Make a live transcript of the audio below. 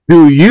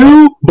Do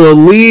you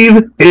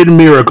believe in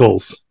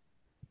miracles?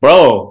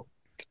 Bro,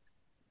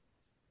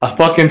 I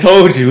fucking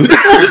told you.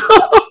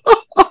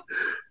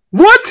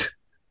 What?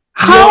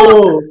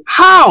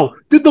 How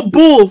did the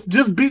Bulls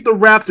just beat the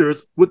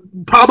Raptors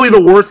with probably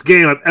the worst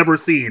game I've ever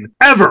seen,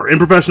 ever, in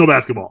professional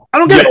basketball? I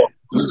don't get it.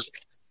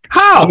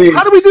 How?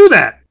 How do we do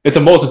that? It's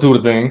a multitude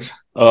of things.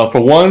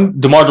 For one,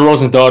 DeMar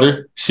DeRozan's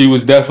daughter, she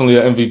was definitely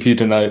an MVP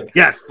tonight.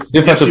 Yes.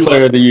 Defensive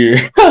player of the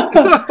year.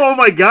 Oh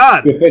my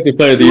God. Defensive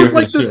player of the year. It was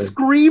like the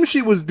scream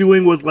she was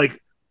doing was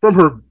like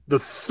from the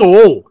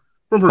soul.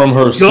 From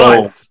her guts.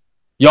 Soul.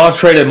 Y'all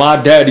traded my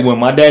daddy when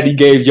my daddy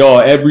gave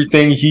y'all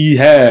everything he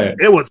had.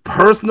 It was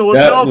personal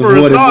as hell for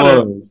his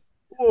daughter.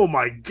 Oh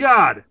my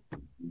God.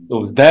 It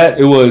was that.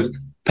 It was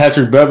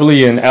Patrick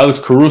Beverley and Alex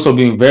Caruso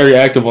being very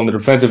active on the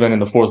defensive end in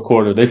the fourth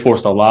quarter. They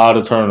forced a lot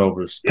of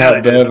turnovers. Yeah,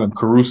 Pat Bev and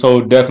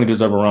Caruso definitely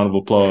deserve a round of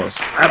applause.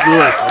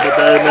 Absolutely. I'll put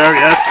that in there.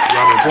 Yes.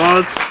 Round of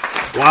applause.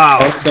 Wow.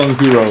 Unsung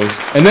heroes.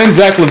 And then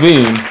Zach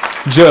LaVine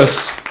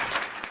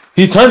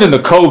he turned into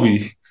Kobe.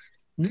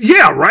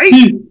 Yeah,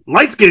 right?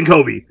 Light-skinned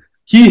Kobe.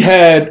 He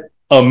had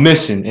a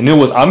mission, and it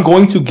was, I'm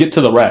going to get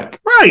to the rack.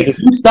 Right. And if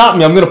you stop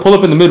me, I'm going to pull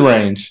up in the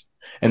mid-range,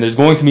 and there's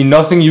going to be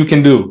nothing you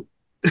can do.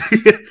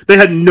 They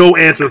had no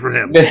answer for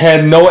him. They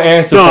had no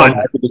answer for him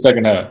after the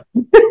second half.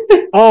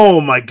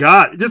 Oh, my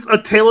God. Just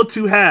a tale of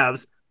two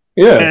halves.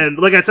 Yeah. And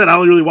like I said, I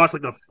only really watched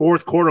like the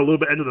fourth quarter, a little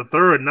bit into the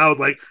third, and I was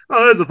like,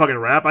 oh, this is a fucking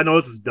wrap. I know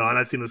this is done.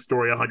 I've seen this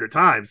story 100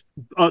 times.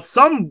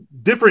 Some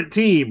different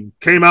team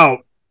came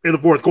out in the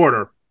fourth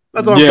quarter.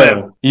 That's all I'm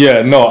saying.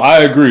 Yeah, no, I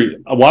agree.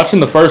 Watching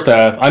the first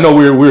half, I know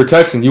we were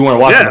texting. You weren't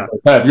watching the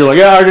first half. You're like,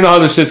 yeah, I already know how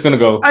this shit's gonna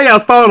go. I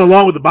was following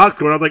along with the box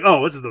score. And I was like,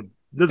 oh, this is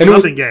a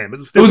nothing game.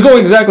 It was going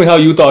exactly how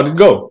you thought it'd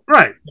go.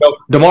 Right.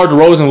 DeMar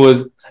DeRozan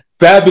was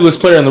fabulous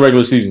player in the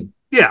regular season.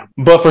 Yeah.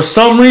 But for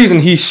some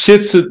reason, he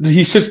shits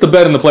the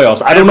bed in the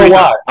playoffs. I don't know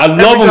why. I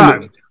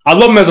love him. I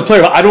love him as a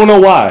player. But I don't know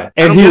why.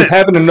 And he was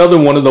having another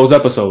one of those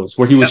episodes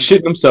where he was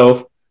shitting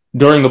himself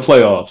during the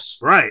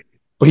playoffs. Right.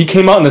 But he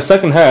came out in the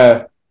second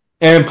half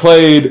and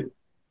played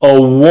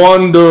a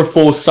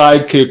wonderful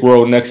sidekick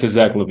role next to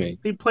Zach LaVine.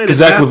 He played it.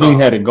 Zach LaVine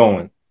had it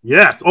going.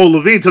 Yes. Oh,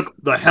 LaVine took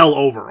the hell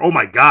over. Oh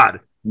my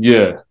God.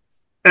 Yeah.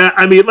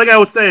 I mean, like I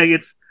was saying,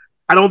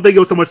 I don't think it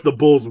was so much the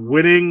Bulls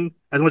winning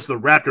as much as the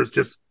Raptors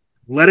just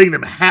letting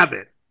them have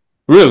it.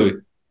 Really?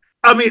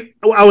 I mean,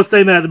 I was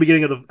saying that at the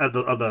beginning of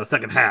the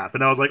second half,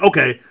 and I was like,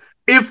 okay,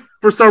 if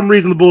for some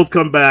reason the Bulls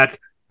come back,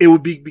 it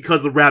would be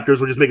because the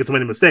Raptors were just making so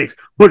many mistakes.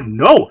 But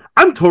no,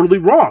 I'm totally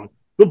wrong.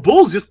 The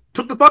Bulls just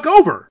took the fuck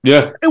over.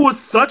 Yeah. It was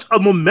such a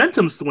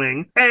momentum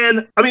swing.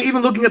 And, I mean,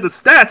 even looking at the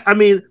stats, I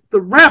mean, the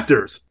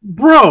Raptors,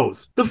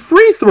 bros, the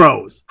free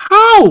throws.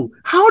 How?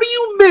 How do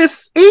you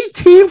miss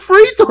 18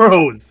 free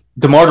throws?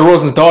 DeMar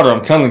DeRozan's daughter,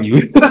 I'm telling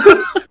you.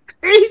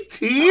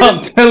 18?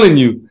 I'm telling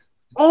you.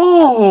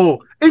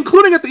 Oh,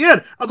 including at the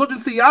end. I was watching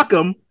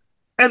Siakam,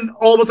 and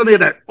all of a sudden they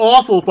had that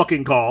awful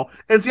fucking call,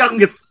 and Siakam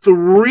gets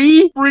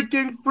 3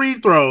 freaking free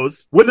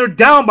throws when they're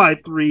down by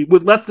 3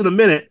 with less than a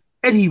minute.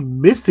 And he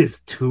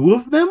misses 2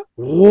 of them?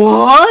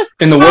 What?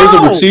 In the words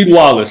of Rasheed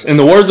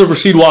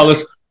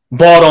Wallace,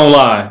 ball don't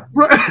lie.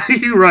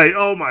 You're right.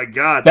 Oh, my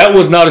God. That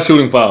was not a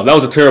shooting foul. That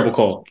was a terrible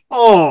call.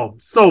 Oh,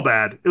 so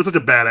bad. It was such a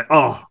bad...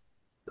 Oh,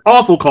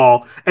 awful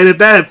call. And if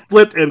that had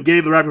flipped and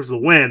gave the Raptors the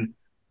win,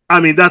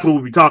 I mean, that's what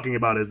we'd be talking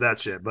about is that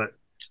shit. But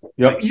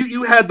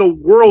you had the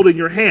world in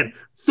your hand.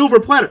 Silver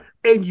platter.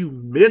 And you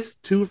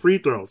missed 2 free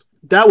throws.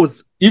 That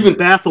was even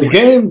baffling. The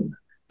game...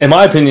 In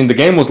my opinion, the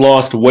game was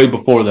lost way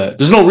before that.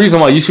 There's no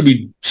reason why you should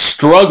be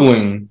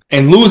struggling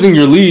and losing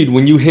your lead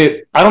when you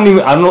hit. I don't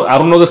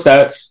know the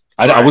stats.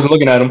 I wasn't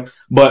looking at them,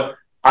 but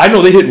I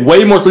know they hit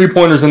way more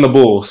 3-pointers than the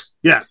Bulls.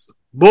 Yes,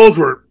 Bulls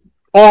were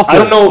awful. I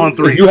don't know on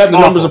threes. If you have the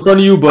numbers in front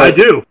of you, but I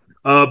do.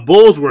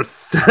 Bulls were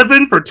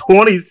 7 for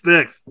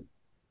 26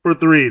 for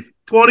threes,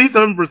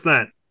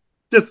 27%.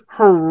 Just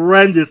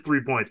horrendous 3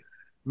 points.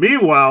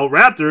 Meanwhile,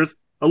 Raptors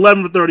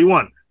 11 for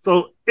 31.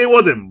 So it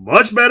wasn't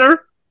much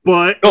better,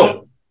 but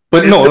no.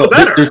 But no,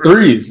 they're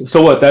threes.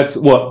 So what? That's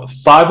what,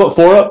 5 up,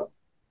 4 up?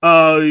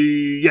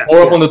 Yes.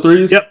 4 up on the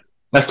threes? Yep.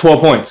 That's 12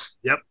 points.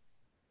 Yep.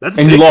 That's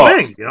and a big you lost.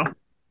 swing, you know?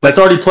 That's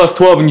already plus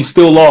 12 and you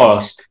still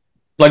lost.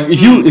 Like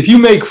if you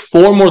make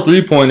 4 more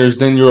 3-pointers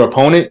than your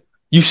opponent,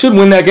 you should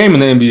win that game in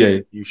the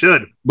NBA. You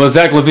should. But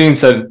Zach LaVine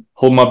said,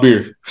 hold my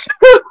beer.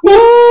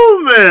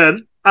 Oh, man.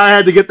 I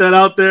had to get that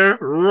out there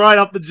right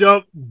off the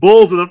jump.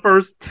 Bulls are the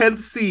first 10th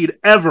seed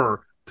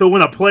ever to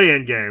win a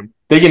play-in game.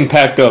 They're getting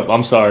packed up.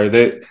 I'm sorry.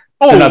 They're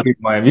not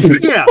beating Miami.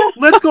 Yeah,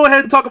 let's go ahead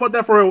and talk about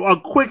that for a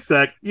quick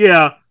sec.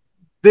 Yeah,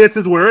 this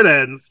is where it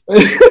ends.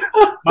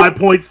 My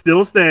point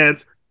still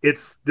stands.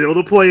 It's still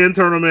the play-in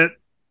tournament,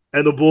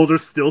 and the Bulls are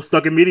still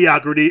stuck in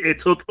mediocrity. It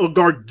took a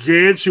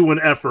gargantuan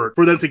effort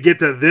for them to get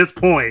to this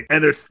point,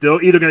 and they're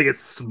still either going to get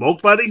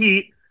smoked by the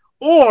Heat,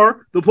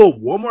 or they'll pull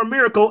one more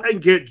miracle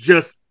and get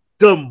just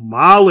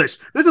demolished.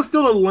 This is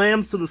still a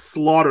lambs to the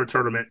slaughter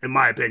tournament, in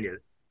my opinion.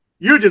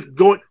 You're just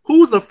going,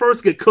 who's the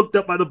first to get cooked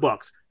up by the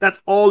Bucks?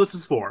 That's all this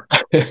is for.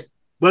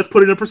 Let's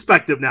put it in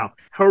perspective now.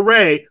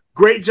 Hooray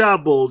Great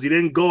job, Bulls. You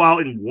didn't go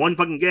out in one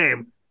fucking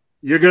game.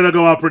 You're gonna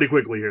go out pretty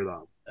quickly here,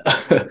 though.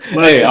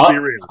 Hey,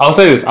 I'll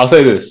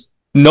say this.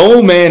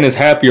 No man is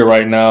happier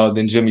right now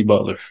than Jimmy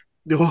Butler.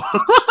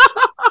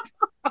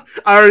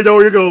 I already know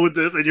where you're going with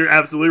this, and you're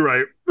absolutely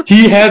right.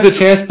 He has a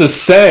chance to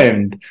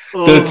send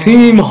the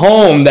team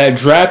home that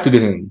drafted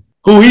him,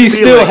 who he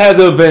still has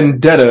a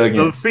vendetta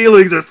against. The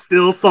feelings are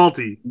still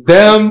salty.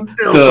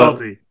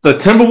 The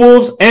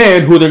Timberwolves,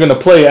 and who they're going to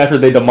play after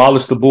they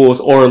demolish the Bulls,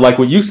 or like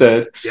what you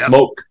said,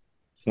 smoke.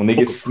 When they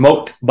get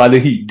smoked by the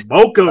Heat.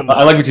 Smoke them.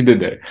 I like what you did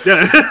there.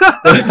 Yeah.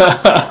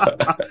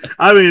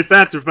 I mean,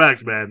 facts are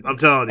facts, man. I'm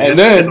telling you. And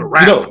then, it's a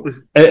wrap.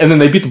 And then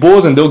they beat the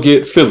Bulls, and they'll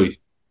get Philly.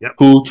 Yep.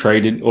 Who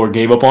traded or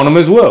gave up on him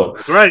as well.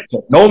 That's right.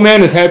 So no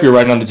man is happier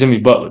right now than Jimmy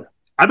Butler.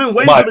 I've been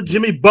waiting for the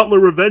Jimmy Butler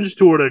revenge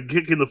tour to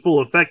kick into full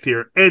effect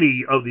here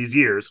any of these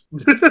years.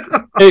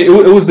 Hey,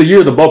 it was the year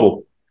of the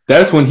bubble.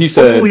 That's when he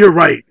said... Oh, you're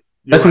right.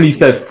 When he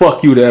said,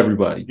 fuck you to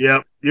everybody.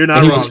 Yep, you're not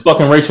and he wrong. was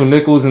fucking Rachel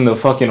Nichols in the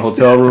fucking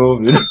hotel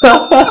room.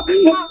 Wow,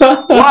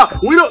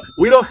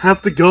 we don't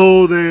have to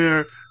go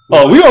there.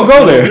 Oh, we don't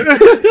go there.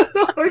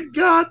 Oh my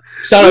God!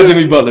 Shout out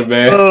Jimmy Butler,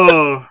 man.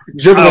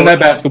 Dribbling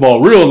that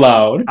basketball real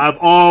loud. I've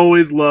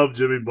always loved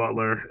Jimmy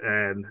Butler,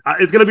 and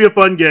it's gonna be a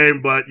fun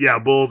game. But yeah,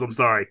 Bulls. I'm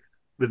sorry.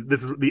 This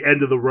is the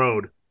end of the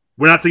road.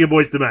 We're not singing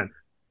Boys to Men,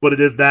 but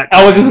it is that.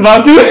 I was just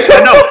about to.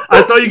 I know.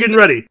 I saw you getting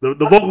ready. The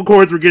vocal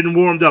cords were getting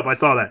warmed up. I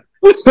saw that.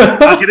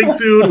 Not getting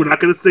sued. We're not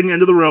gonna sing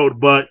End of the Road,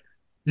 but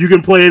you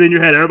can play it in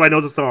your head. Everybody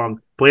knows the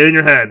song. Play it in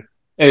your head.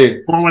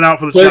 Hey, pour one out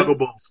for the Chicago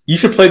Bulls. You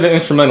should play the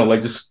instrumental,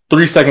 like just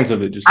 3 seconds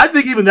of it. I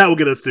think even that will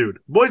get us sued.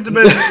 Boys to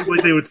Men seems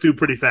like they would sue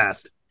pretty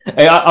fast.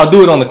 Hey, I'll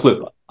do it on the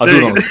clip. I'll do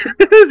it on the clip.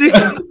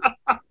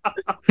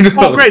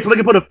 Oh, great. So they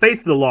can put a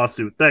face to the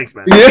lawsuit. Thanks,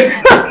 man.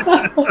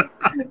 Yeah.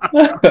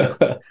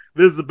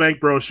 This is the Bank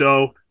Bro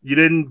Show. You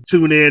didn't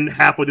tune in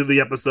halfway through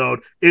the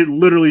episode. It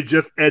literally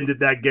just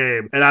ended that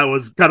game. And I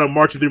was kind of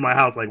marching through my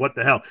house like, what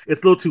the hell?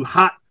 It's a little too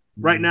hot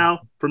right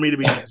now for me to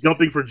be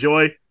jumping for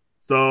joy.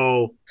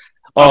 So...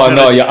 Oh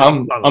no, yeah,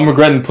 I'm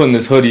regretting putting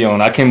this hoodie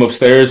on. I came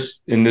upstairs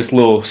in this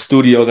little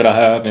studio that I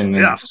have, and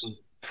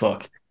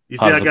fuck. You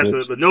see, I got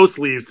the no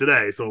sleeves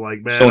today, so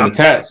like, man, showing the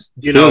tats.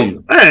 You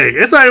know, hey,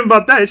 it's not even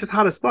about that. It's just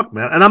hot as fuck,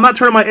 man. And I'm not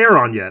turning my air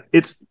on yet.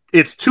 It's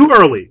too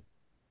early.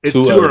 It's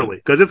too early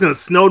because it's gonna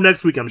snow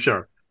next week, I'm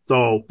sure.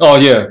 So, I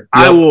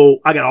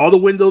got all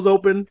the windows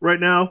open right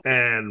now,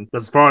 and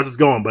as far as it's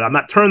going, but I'm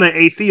not turning that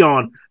AC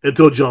on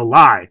until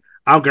July.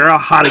 I don't care how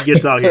hot it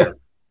gets out here.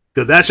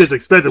 Because that shit's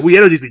expensive. We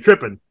energies be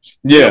tripping.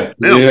 Yeah.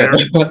 They don't care.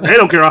 They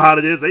don't care how hot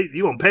it is.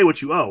 You gonna pay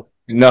what you owe.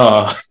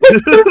 Nah.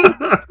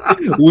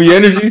 We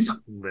energies?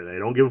 They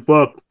don't give a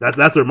fuck. That's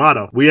their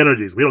motto. We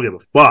energies. We don't give a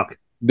fuck.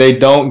 They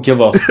don't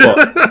give a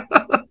fuck.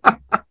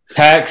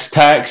 Tax.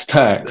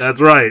 That's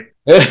right.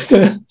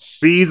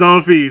 Fees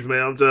on fees,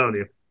 man. I'm telling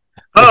you.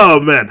 Oh,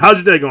 man.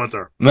 How's your day going,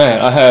 sir? Man,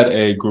 I had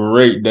a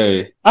great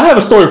day. I have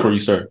a story for you,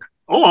 sir.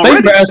 Oh, already?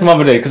 Thank you for asking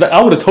my day, because I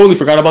would have totally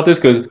forgot about this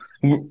because,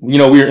 we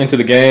were into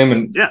the game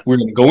and we're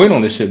going to go in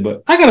on this shit.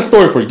 But I got a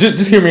story for you.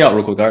 Just hear me out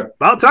real quick, all right?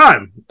 About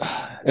time.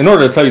 In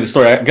order to tell you the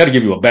story, I got to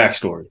give you a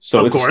backstory.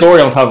 So it's a story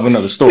on top of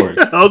another story.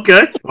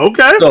 Okay.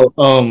 So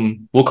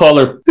we'll call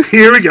her.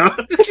 Here we go.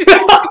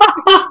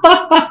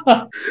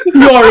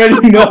 You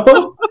already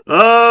know.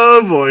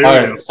 Oh boy! All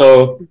right,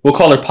 so we'll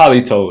call her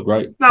Polytoad,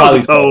 right? Not the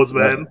toes,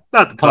 man.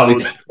 Not the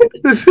toes.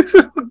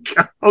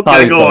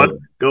 Okay,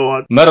 go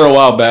on. Met her a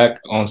while back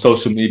on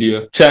social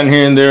media, chatting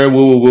here and there.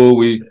 Woo.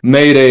 We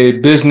made a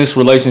business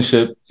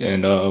relationship,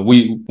 and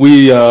we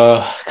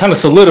kind of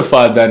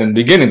solidified that in the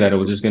beginning that it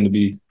was just going to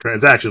be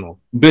transactional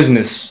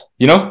business,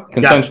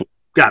 consensual.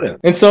 Got it.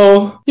 And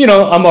so,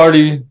 I'm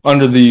already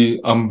under the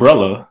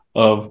umbrella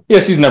of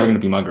she's never going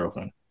to be my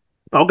girlfriend.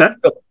 Okay.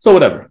 So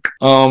whatever.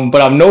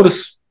 But I've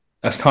noticed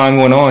as time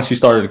went on, she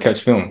started to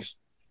catch feelings.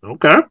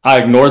 Okay.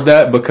 I ignored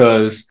that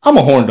because I'm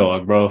a horn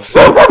dog, bro.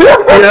 So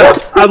yeah,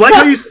 I like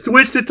how you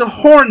switched it to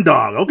horn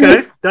dog.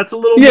 Okay, that's a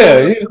little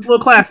it's a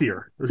little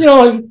classier.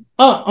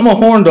 I'm a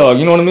horn dog.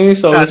 You know what I mean?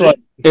 So it's like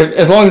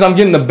as long as I'm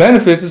getting the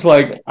benefits, it's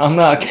like I'm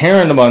not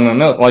caring about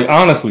nothing else. Like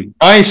honestly,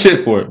 I ain't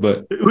shit for it,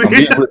 but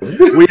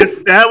we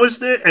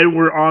established it, and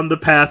we're on the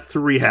path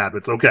to rehab.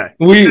 It's okay.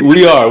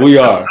 We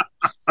are.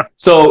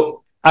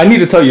 So I need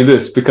to tell you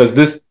this because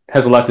this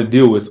has a lot to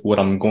deal with what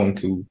I'm going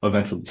to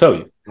eventually tell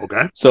you.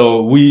 Okay.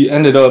 So we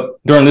ended up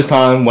during this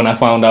time when I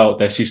found out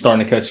that she's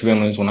starting to catch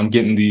feelings, when I'm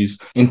getting these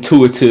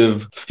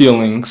intuitive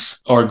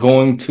feelings, are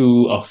going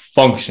to a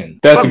function.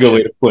 That's a good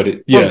way to put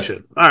it.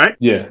 Function. All right.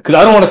 Yeah. Because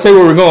I don't want to say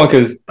where we're going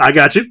because I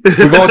got you.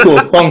 We're going to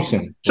a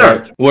function. Sure.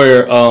 Right,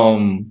 where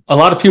a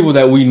lot of people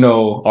that we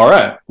know are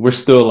at. We're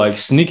still like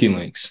sneaky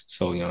links.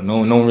 So, no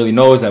one really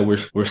knows that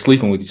we're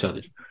sleeping with each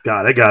other.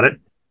 Got it.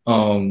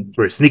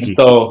 Very sneaky.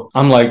 So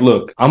I'm like,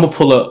 look, I'm gonna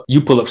pull up.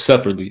 You pull up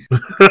separately.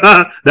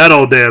 That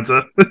old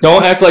dancer.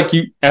 Don't act like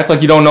you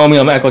don't know me.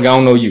 I'm gonna act like I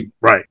don't know you.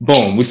 Right.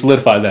 Boom. We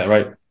solidified that.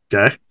 Right.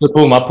 Okay. So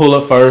boom. I pull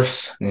up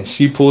first, and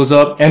she pulls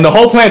up, and the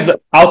whole plan's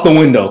out the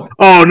window.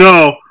 Oh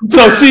no.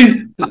 So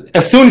she,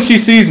 as soon as she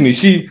sees me,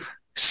 she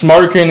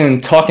smirking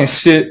and talking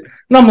shit,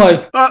 And I'm like,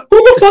 who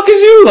the fuck is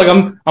you? Like,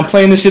 I'm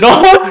playing this shit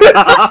off.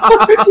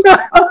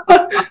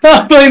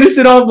 I'm playing this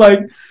shit off like,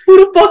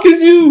 who the fuck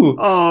is you?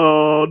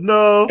 Oh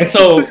no.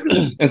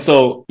 And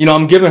so,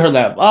 I'm giving her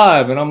that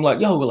vibe, and I'm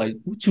like, yo, like,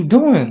 what you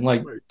doing?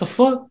 Like, the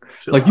fuck?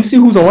 Like, you see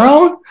who's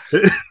around?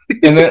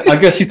 And then I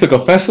guess she took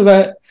offense to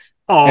that.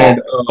 Oh,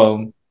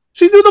 and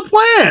she knew the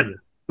plan.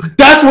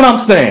 That's what I'm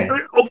saying.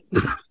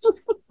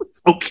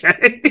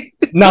 Okay.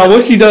 Now,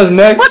 what she does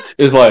next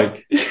is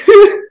like,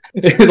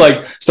 it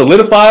like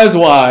solidifies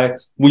why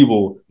we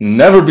will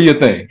never be a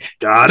thing.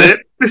 Got it.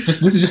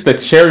 This is just the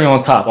cherry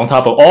on top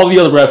of all the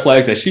other red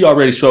flags that she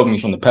already showed me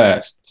from the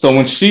past. So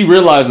when she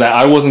realized that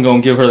I wasn't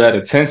going to give her that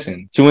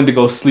attention, she went to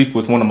go sleep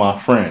with one of my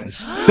friends.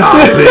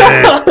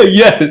 Stop it.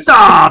 Yes.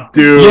 Stop,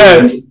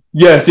 dude.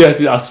 Yes.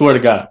 I swear to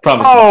God.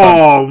 Promise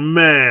you.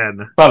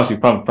 Man. Promise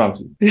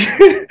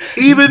you.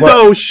 Even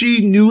though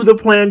she knew the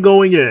plan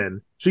going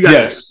in, she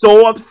got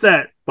so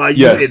upset by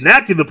you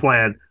enacting the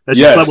plan that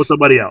she slept with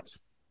somebody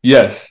else.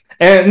 Yes.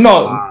 And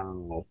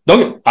no,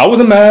 I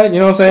wasn't mad. You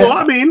know what I'm saying? Well,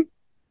 I mean,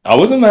 I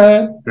wasn't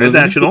mad.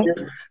 Transactional.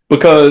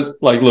 Because,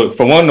 like, look,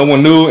 for one, no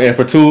one knew. And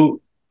for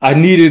two, I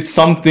needed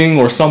something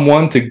or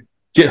someone to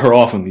get her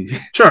off of me.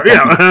 Sure,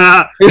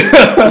 yeah. You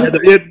had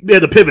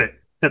to pivot.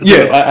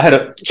 I had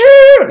a,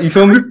 you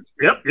feel me?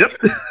 Yep.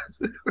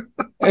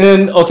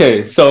 And,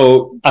 okay,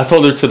 so I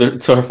told her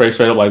to her face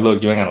straight up, like,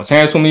 look, you ain't got no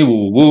chance with me.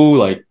 Woo.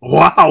 Like,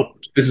 wow.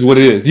 This is what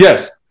it is.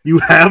 Yes. You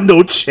have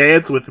no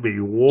chance with me.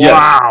 Wow.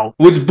 Yes.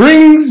 Which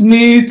brings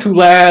me to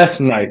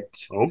last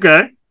night.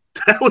 Okay.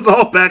 That was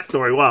all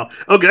backstory. Wow.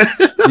 Okay.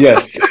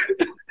 Yes.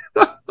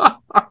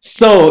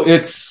 So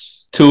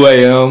it's 2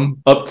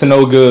 a.m. up to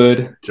no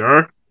good.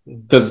 Sure.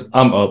 Because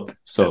I'm up.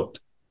 So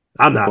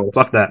I'm not.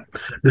 Fuck that.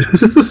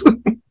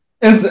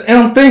 and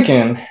I'm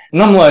thinking,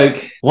 and I'm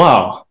like,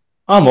 wow,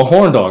 I'm a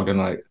horn dog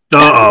tonight.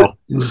 Uh-oh.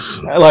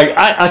 Like,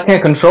 I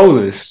can't control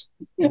this.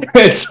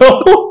 And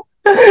so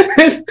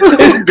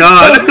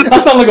God, I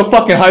sound like a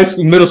fucking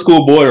middle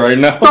school boy right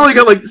now. You sound like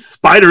you got like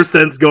spider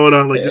sense going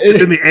on, like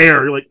it's in the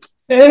air. You're like,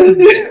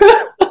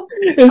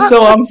 and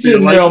so I'm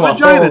sitting there on my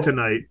phone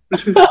tonight.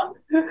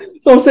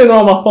 So I'm sitting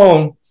on my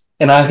phone,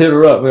 and I hit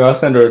her up. I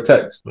send her a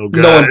text,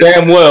 knowing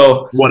damn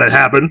well what had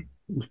happened,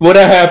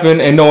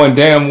 and knowing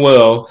damn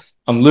well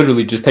I'm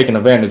literally just taking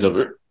advantage of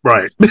it.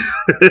 Right.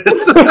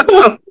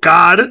 Oh,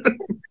 God.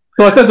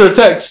 So I sent her a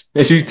text,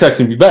 and she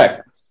texted me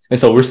back, and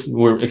so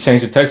we're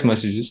exchanging text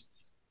messages.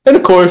 And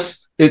of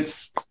course,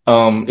 it's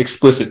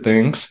explicit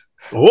things.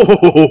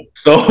 Oh,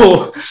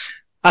 so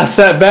I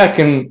sat back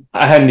and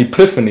I had an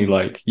epiphany.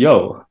 Like,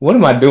 yo, what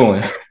am I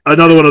doing?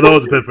 Another one of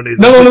those epiphanies.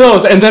 Another one of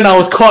those, and then I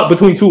was caught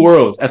between two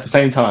worlds at the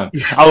same time.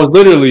 I was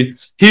literally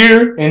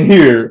here and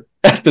here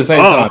at the same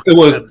time. It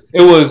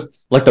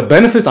was like the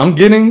benefits I'm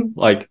getting,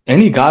 like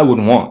any guy would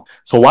want.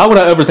 So why would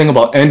I ever think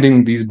about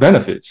ending these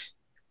benefits?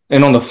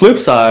 And on the flip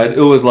side,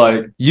 it was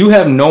like you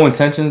have no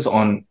intentions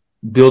on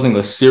building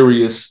a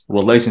serious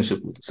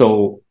relationship with.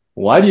 So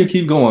why do you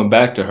keep going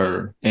back to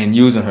her and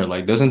using her?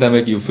 Like, doesn't that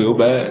make you feel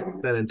bad?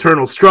 That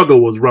internal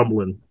struggle was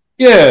rumbling.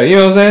 Yeah, you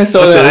know what I'm saying?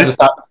 So then I just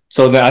stopped.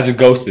 So then I just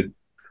ghosted.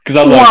 Because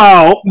I was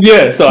like,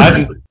 yeah, so I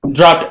just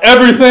dropped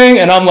everything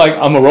and I'm like,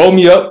 I'm gonna roll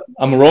me up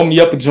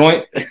a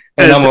joint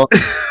and I'm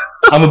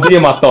gonna be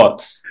in my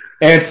thoughts.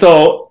 And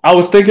so I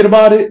was thinking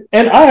about it,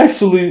 and I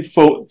actually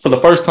for the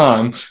first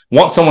time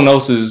want someone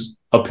else's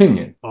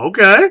opinion.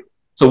 Okay.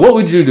 So what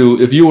would you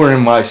do if you were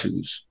in my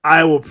shoes?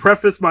 I will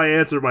preface my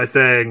answer by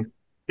saying,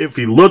 if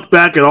you look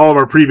back at all of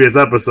our previous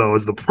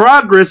episodes, the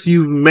progress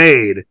you've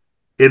made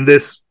in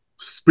this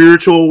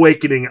spiritual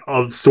awakening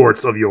of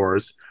sorts of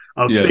yours,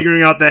 of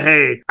figuring out that,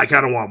 hey, I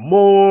kind of want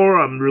more.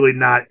 I'm really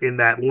not in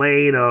that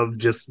lane of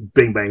just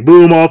bing, bang,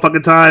 boom all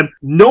fucking time.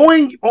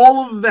 Knowing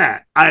all of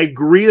that, I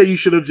agree that you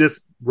should have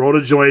just rolled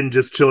a joint and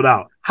just chilled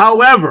out.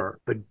 However,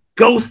 the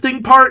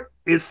ghosting part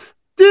is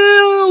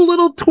still a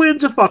little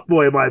twinge of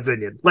fuckboy, in my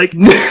opinion. Like,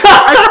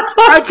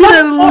 I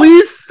can at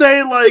least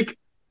say, like,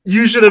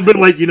 you should have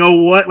been like, you know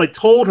what? Like,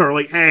 told her,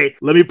 like, hey,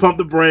 let me pump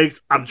the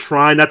brakes. I'm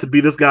trying not to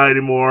be this guy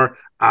anymore.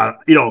 Not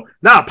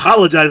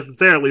apologize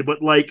necessarily,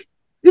 but like,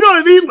 you know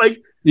what I mean?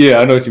 Like, yeah,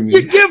 I know what you mean.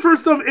 You give her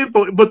some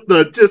info, but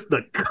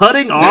the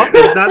cutting off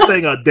and not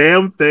saying a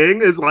damn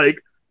thing is like,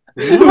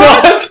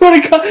 what? That's what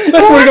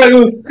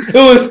it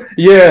was.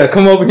 Yeah,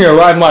 come over here and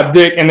ride my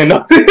dick, and then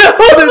nothing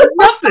else. There's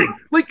nothing.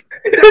 Like,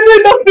 and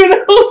then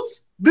nothing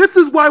else. This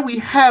is why we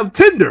have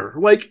Tinder.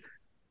 Like,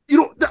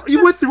 you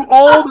went through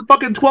all the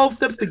fucking 12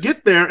 steps to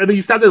get there, and then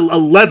you stopped at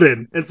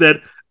 11 and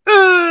said,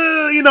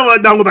 you know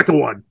what? Now I'm going back to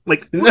 1.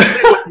 Like,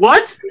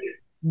 what?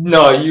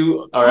 No,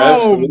 you are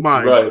absolutely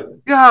right.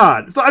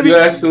 God. So I mean, you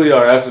actually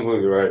are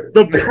absolutely right.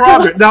 The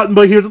progress now,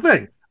 but here's the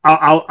thing.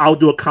 I'll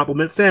do a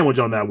compliment sandwich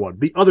on that one.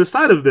 The other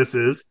side of this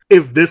is,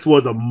 if this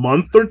was a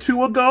month or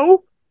 2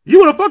 ago, you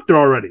would have fucked her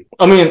already.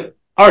 I mean,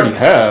 I already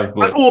have.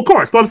 But, of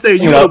course. But I'm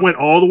saying you would have went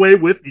all the way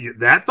with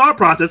that thought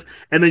process,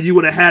 and then you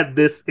would have had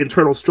this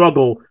internal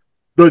struggle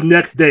the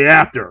next day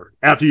after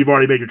you've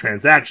already made your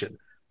transaction.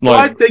 So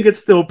I think it's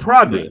still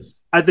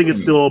progress. Yeah. I think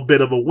it's still a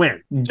bit of a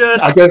win.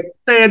 Just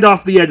stand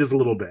off the edges a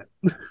little bit.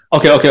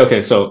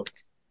 Okay. So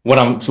what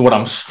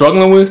I'm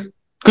struggling with,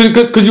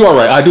 because you are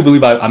right. I do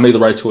believe I made the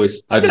right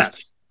choice. I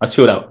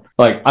chilled out.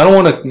 Like I don't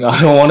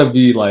want to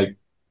be like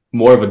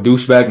more of a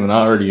douchebag than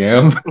I already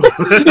am.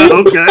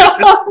 Okay,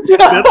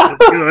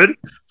 that's good.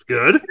 It's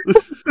good.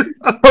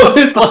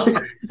 It's like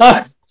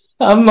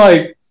I'm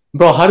like,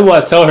 bro, how do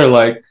I tell her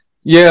like,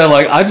 yeah,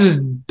 like I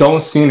just don't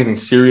see anything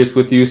serious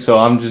with you, so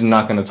I'm just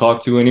not gonna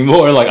talk to you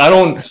anymore. Like I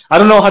don't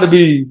know how to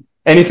be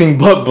anything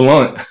but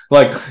blunt.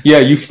 Like, yeah,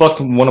 you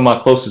fucked one of my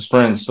closest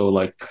friends, so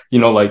like,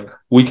 like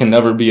we can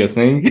never be a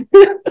thing.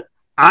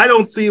 I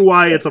don't see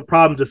why it's a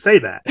problem to say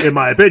that, in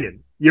my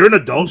opinion. You're an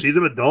adult, she's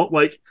an adult,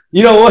 like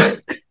you know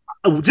what?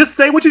 Just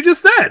say what you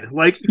just said.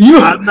 Like,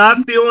 I'm not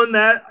feeling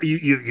that.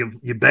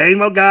 You bang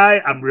my guy.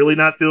 I'm really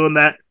not feeling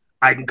that.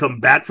 I can come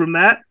back from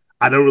that.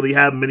 I don't really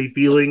have many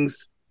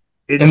feelings.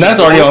 And that's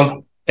already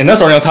on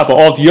top of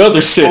all the other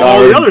shit.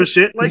 The other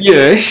shit. Like,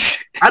 yeah.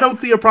 I don't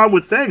see a problem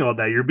with saying all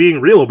that. You're being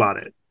real about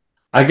it.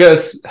 I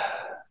guess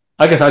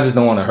I just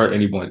don't want to hurt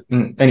anybody's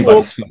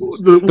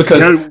feelings.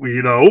 Because,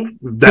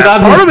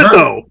 that's part of it,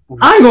 though.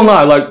 I ain't gonna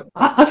lie. Like,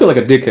 I feel like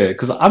a dickhead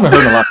because I've been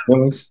hurting a lot of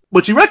feelings.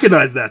 But you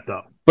recognize that,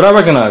 though. But I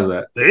recognize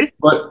that. See?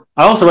 But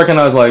I also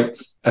recognize, like,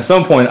 at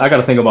some point, I got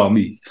to think about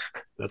me.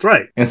 That's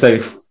right. And say,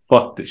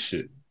 fuck this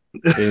shit.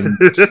 And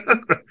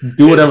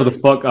do whatever the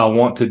fuck I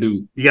want to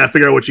do. You got to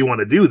figure out what you want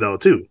to do, though,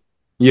 too.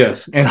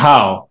 Yes. And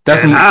how.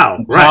 That's how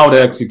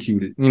to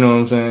execute it. You know what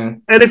I'm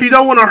saying? And if you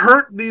don't want to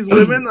hurt these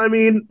women, I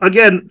mean,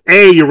 again,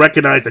 A, you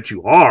recognize that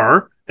you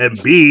are.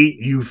 And B,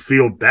 you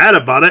feel bad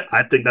about it.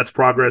 I think that's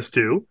progress,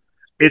 too.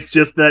 It's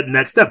just that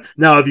next step.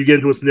 Now, if you get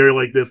into a scenario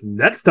like this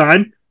next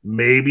time,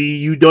 maybe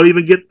you don't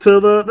even get to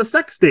the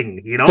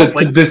sexting,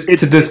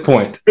 to this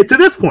point. To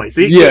this point,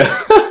 see? Yeah.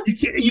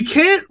 you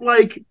can't,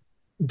 like,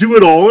 do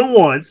it all at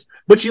once,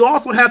 but you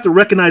also have to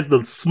recognize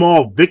the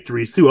small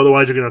victories, too.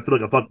 Otherwise, you're going to feel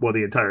like a fuckboy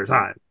the entire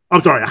time.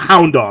 I'm sorry, a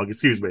hound dog,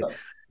 excuse me.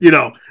 You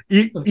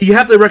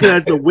have to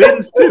recognize the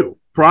wins, too.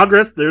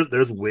 Progress,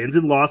 there's wins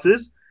and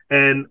losses,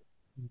 and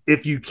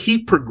if you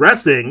keep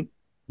progressing,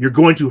 you're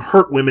going to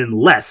hurt women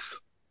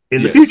less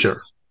in the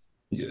future.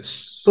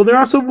 Yes. So there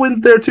are some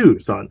wins there, too,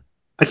 son.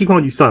 I keep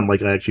calling you son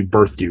like I actually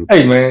birthed you.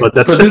 Hey, man. But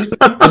that's for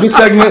this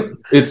segment,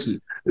 it's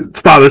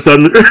father,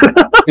 son.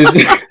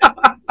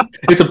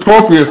 It's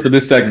appropriate for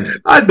this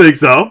segment. I think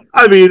so.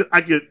 I mean,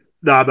 I'm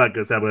not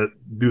going to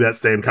do that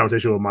same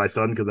conversation with my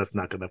son because that's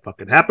not going to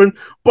fucking happen.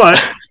 But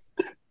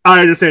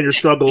I understand your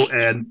struggle,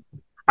 and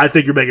I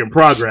think you're making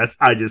progress.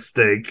 I just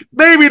think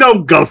maybe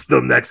don't ghost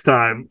them next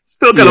time.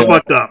 Still kind of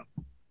fucked up.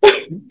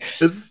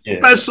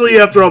 Especially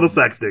after all the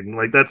sexting.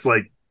 Like, that's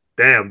like,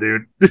 damn,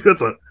 dude.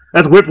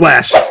 That's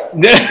whiplash.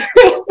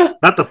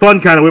 Not the fun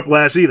kind of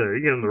whiplash either. You're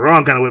getting the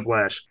wrong kind of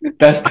whiplash.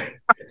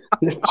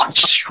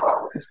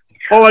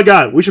 Oh my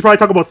god, we should probably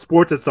talk about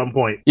sports at some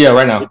point. Yeah,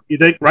 right now. You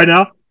think right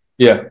now?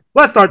 Yeah.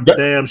 Let's start the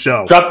damn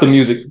show. Drop the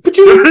music. 1,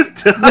 2, 3.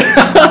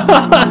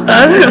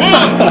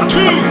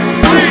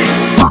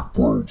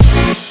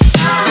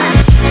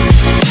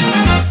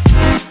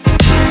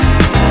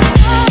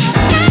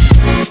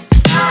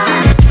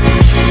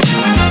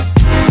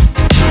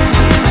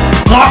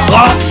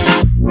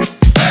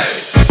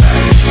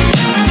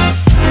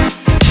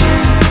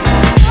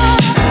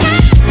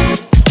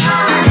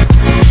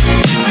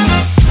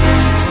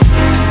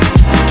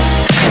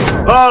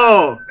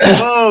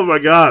 Oh my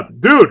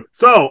god, dude.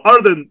 So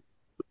other than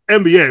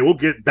NBA, we'll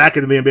get back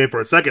into the NBA for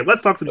a second.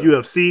 Let's talk some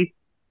UFC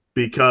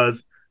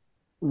because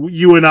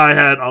you and I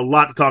had a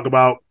lot to talk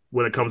about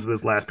when it comes to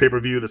this last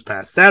pay-per-view this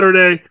past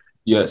Saturday.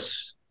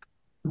 Yes.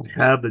 We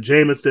have the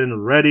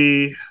Jameson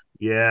ready.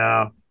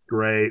 Yeah,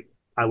 great.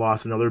 I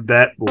lost another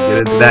bet. We'll get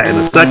into that in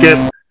a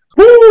second.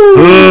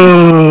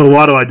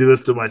 Why do I do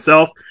this to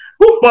myself?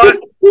 But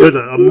it was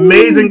an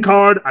amazing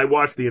card. I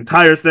watched the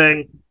entire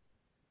thing.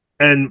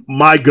 And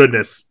my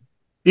goodness,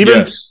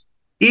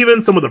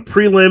 even some of the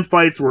prelim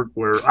fights were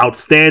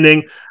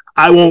outstanding.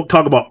 I won't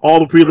talk about all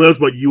the prelims,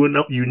 but you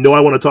know I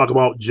want to talk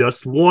about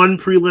just one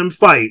prelim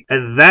fight,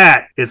 and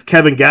that is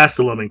Kevin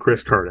Gastelum and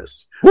Chris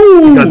Curtis.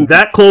 Woo! Because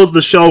that closed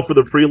the show for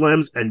the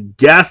prelims, and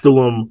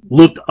Gastelum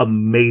looked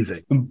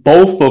amazing.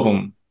 Both of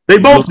them. They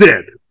both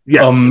did.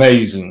 Yes.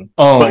 Amazing.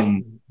 But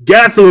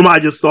Gastelum, I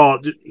just saw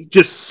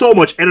just so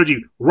much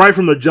energy right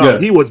from the jump.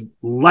 Yeah. He was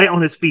light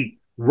on his feet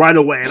right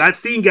away. And I've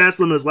seen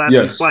Gastelum in his last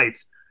few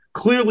fights.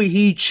 Clearly,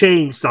 he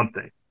changed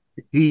something.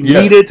 He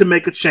needed to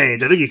make a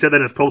change. I think he said that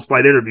in his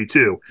post-fight interview,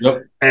 too.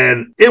 Yep.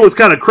 And it was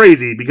kind of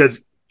crazy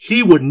because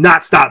he would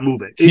not stop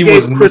moving. He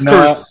gave Chris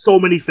Curtis so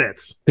many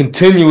fits.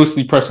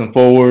 Continuously pressing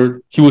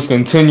forward. He was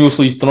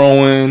continuously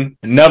throwing,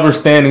 never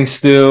standing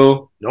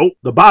still. Nope.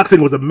 The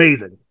boxing was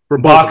amazing.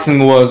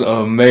 Boxing was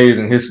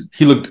amazing.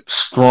 He looked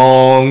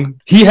strong.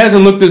 He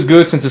hasn't looked as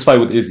good since his fight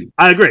with Izzy.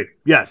 I agree.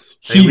 Yes.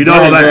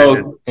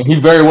 And he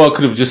very well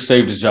could have just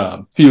saved his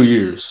job. A few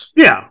years.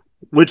 Yeah.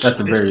 Which, at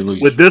the very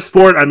least. With this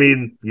sport, I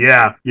mean,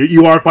 yeah,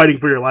 you are fighting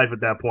for your life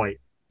at that point.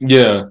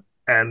 Yeah.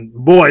 And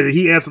boy, did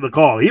he answer the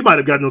call. He might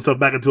have gotten himself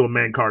back into a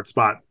main card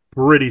spot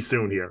pretty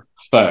soon here.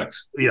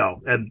 Facts.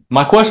 And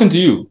my question to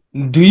you,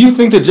 do you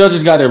think the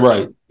judges got it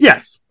right?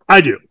 Yes,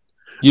 I do.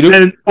 You do?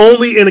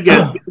 And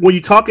again, when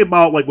you talk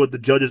about like what the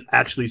judges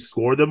actually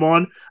score them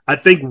on, I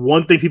think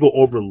one thing people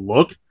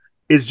overlook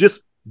is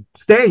just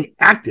staying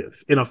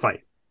active in a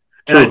fight.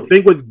 True. And I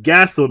think with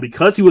Gastelum,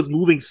 because he was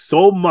moving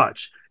so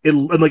much,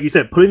 and like you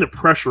said, putting the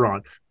pressure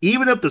on,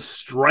 even if the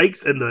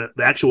strikes and the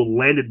actual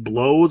landed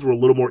blows were a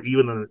little more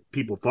even than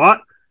people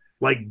thought,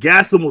 like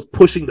Gastelum was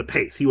pushing the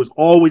pace. He was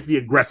always the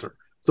aggressor.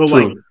 So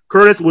True. Like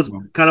Curtis was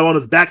kind of on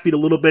his back feet a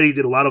little bit. He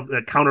did a lot of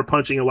that counter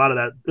punching. A lot of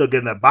that,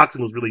 again, that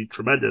boxing was really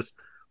tremendous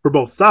for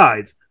both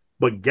sides.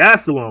 But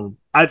Gastelum,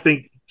 I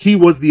think he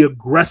was the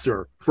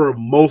aggressor for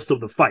most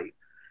of the fight.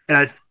 And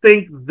I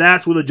think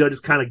that's where the judges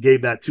kind of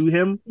gave that to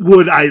him.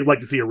 Would I like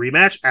to see a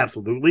rematch?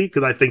 Absolutely,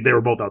 because I think they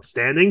were both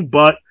outstanding.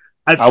 But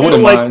I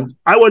wouldn't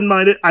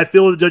mind it. I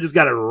feel the judges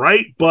got it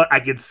right, but I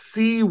can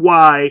see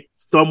why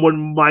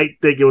someone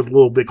might think it was a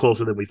little bit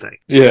closer than we think.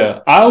 Yeah,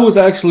 I was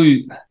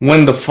actually,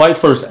 when the fight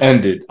first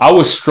ended, I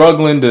was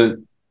struggling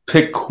to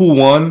pick who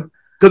won.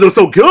 Because it was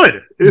so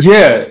good.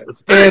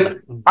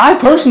 And I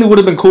personally would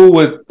have been cool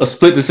with a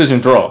split decision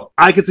draw.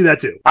 I could see that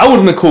too. I would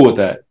have been cool with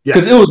that.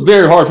 Because it was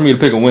very hard for me to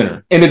pick a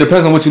winner. And it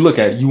depends on what you look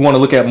at. You want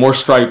to look at more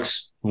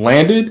strikes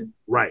landed?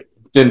 Right.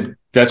 Then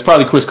that's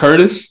probably Chris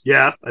Curtis.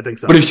 Yeah, I think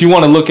so. But if you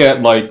want to look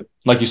at, like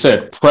you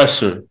said,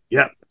 pressure,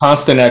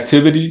 constant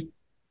activity,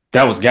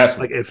 that was Gastelum.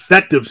 Like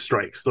effective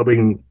strikes. I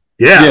mean,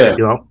 you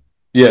know.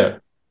 Yeah.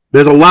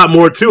 There's a lot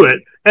more to it.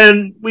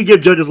 And we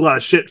give judges a lot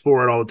of shit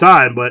for it all the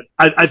time, but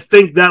I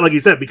think that, like you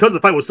said, because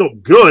the fight was so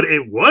good,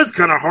 it was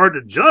kind of hard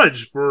to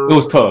judge for it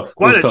was tough.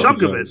 Quite a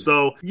chunk of it.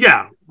 So,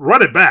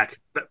 run it back.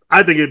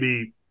 I think it'd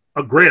be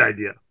a great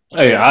idea.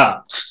 Hey,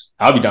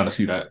 I'll be down to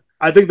see that.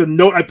 I think the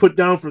note I put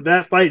down for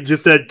that fight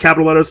just said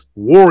capital letters,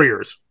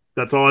 Warriors.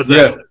 That's all I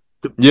said.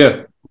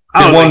 Yeah.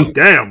 I was like,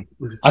 damn.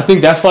 I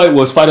think that fight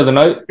was fight of the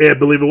night. Yeah, I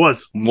believe it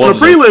was. A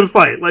prelim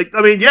fight. Like,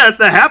 I mean, yes,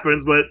 that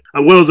happens, but I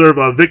will deserve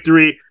a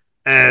victory.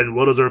 And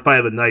well deserved fight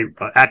of the night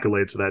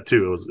accolades for that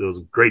too. It was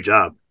a great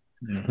job.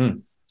 Mm-hmm.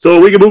 So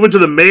we can move into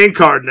the main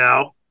card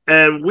now,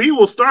 and we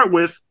will start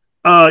with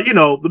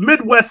the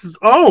Midwest's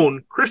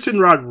own Christian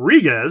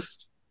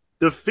Rodriguez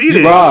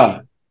defeating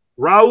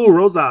Raul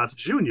Rosas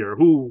Jr.,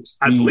 who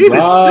I believe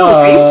is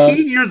still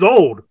 18 years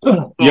old.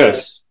 So,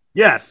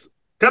 yes,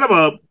 kind of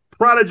a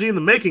prodigy in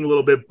the making a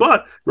little bit.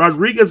 But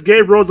Rodriguez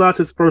gave Rosas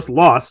his first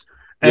loss,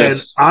 and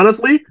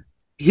honestly,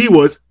 he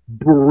was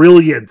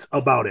brilliant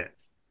about it.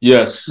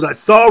 Yes. Because I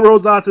saw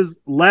Rosas'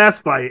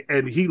 last fight,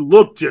 and he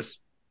looked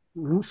just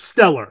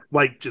stellar,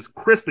 like just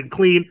crisp and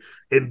clean.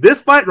 In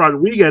this fight,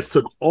 Rodriguez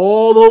took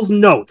all those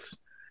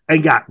notes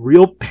and got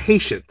real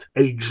patient,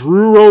 and he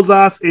drew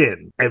Rosas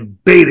in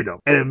and baited him.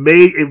 And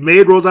it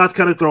made Rosas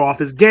kind of throw off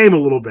his game a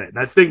little bit. And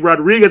I think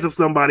Rodriguez is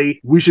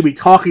somebody we should be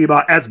talking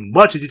about as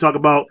much as you talk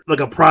about like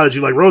a prodigy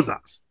like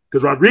Rosas.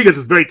 Because Rodriguez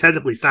is very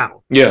technically sound.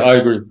 Yeah, I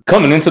agree.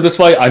 Coming into this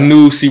fight, I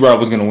knew C-Rod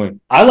was going to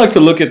win. I like to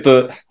look at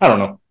I don't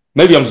know.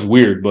 Maybe I'm just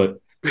weird,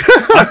 but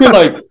I feel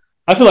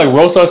like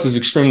Rosas is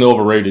extremely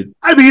overrated.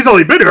 I mean, he's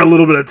only been here a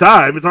little bit of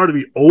time. It's hard to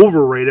be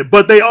overrated,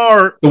 but they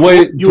are the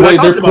way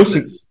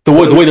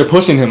they're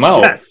pushing him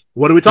out. Yes.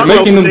 What are we talking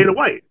about with Dana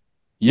White?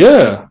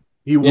 Yeah,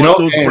 he wants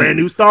those brand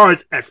new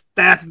stars as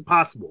fast as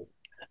possible.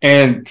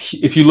 And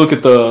if you look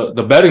at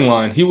the betting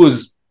line, he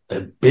was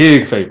a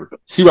big favorite.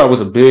 C-Rod was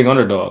a big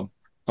underdog.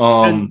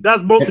 And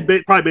that's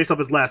mostly probably based off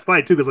his last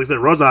fight too, because like I said,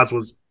 Rosas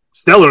was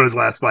stellar in his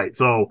last fight,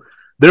 so.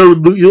 They're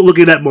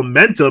looking at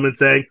momentum and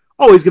saying,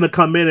 "Oh, he's going to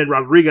come in," and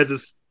Rodriguez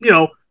is,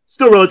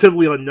 still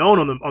relatively unknown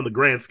on the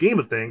grand scheme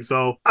of things.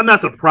 So I'm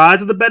not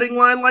surprised at the betting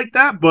line like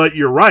that. But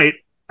you're right.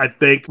 I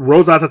think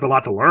Rosas has a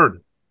lot to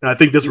learn, and I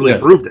think this really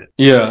proved it.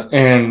 Yeah,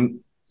 and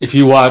if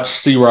you watch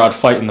C-Rod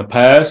fight in the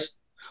past,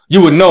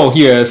 you would know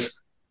he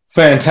has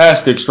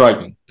fantastic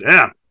striking.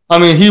 Yeah, I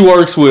mean, he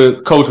works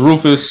with Coach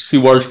Rufus. He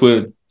works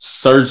with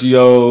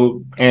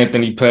Sergio,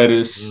 Anthony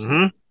Pettis.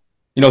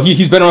 Mm-hmm.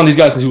 He's been around these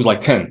guys since he was like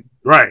 10.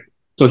 Right.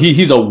 So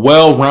he's a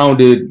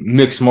well-rounded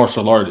mixed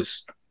martial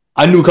artist.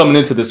 I knew coming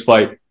into this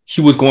fight,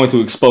 he was going to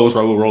expose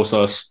Raul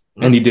Rosas,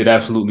 and he did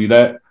absolutely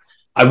that.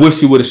 I wish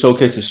he would have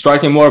showcased his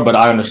striking more, but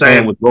I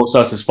understand with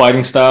Rosas'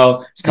 fighting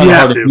style, it's kind of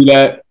hard to do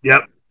that.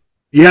 Yep.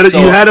 You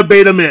had to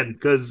bait him in,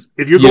 because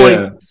if you're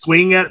going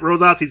swinging at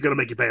Rosas, he's going to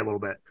make you pay a little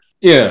bit.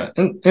 Yeah,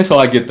 and so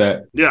I get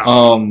that. Yeah.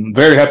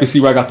 Very happy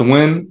C-Rod got the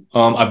win.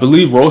 I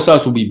believe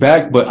Rosas will be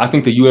back, but I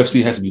think the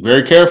UFC has to be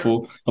very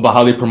careful about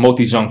how they promote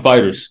these young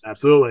fighters.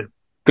 Absolutely.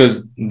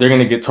 Because they're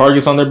going to get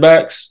targets on their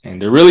backs,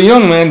 and they're really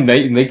young, man.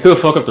 They could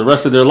fuck up the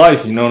rest of their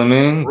life, you know what I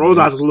mean?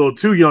 Rosas is a little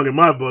too young in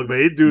my book,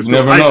 man. He dude's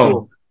still high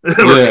school.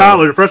 Or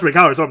college, freshman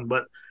college or something,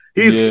 but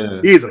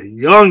he's a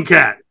young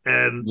cat.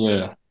 And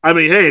I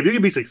mean, hey, if you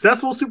can be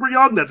successful super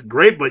young, that's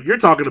great, but you're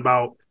talking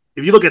about,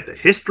 if you look at the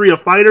history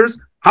of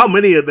fighters, how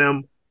many of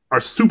them are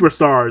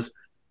superstars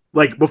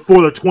like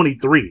before they're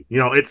 23?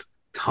 It's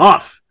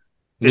tough.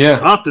 It's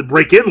tough to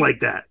break in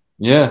like that.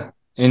 Yeah.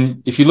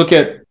 And if you look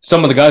at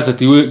some of the guys that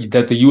the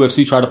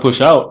UFC tried to push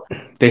out,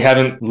 they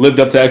haven't lived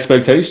up to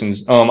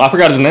expectations. I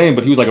forgot his name,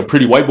 but he was like a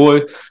pretty white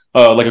boy,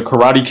 like a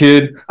karate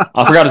kid.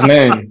 I forgot his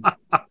name.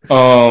 I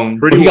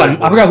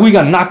forgot who he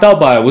got knocked out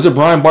by. Was it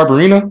Brian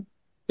Barberina?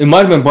 It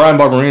might have been Brian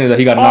Barberina that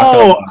he got knocked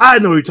out by. I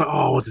know who you're talking.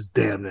 Oh, what's his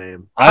damn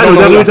name? I know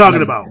exactly what you're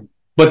talking about.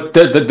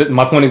 But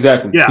my point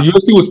exactly. Yeah. The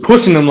UFC was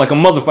pushing him like a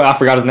motherfucker. I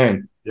forgot his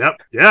name.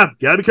 Yep. Yeah.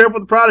 Gotta be careful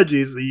with the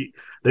prodigies.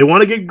 They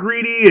want to get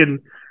greedy,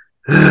 and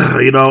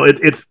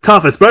it's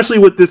tough, especially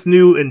with this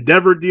new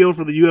Endeavor deal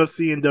for the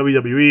UFC and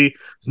WWE.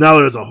 So now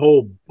there's a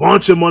whole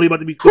bunch of money about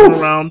to be thrown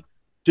around.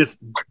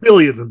 Just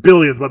billions and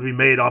billions about to be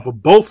made off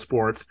of both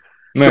sports.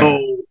 Man. So,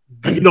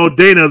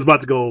 Dana is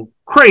about to go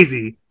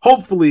crazy,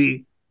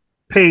 hopefully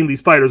paying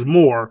these fighters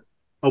more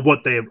of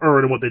what they have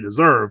earned and what they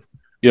deserve.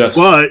 Yes.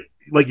 But,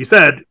 like you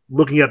said,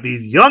 looking at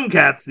these young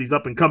cats, these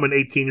up-and-coming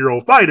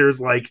 18-year-old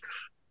fighters,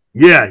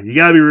 you got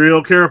to be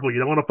real careful. You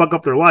don't want to fuck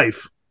up their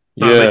life.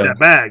 Make that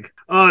bag.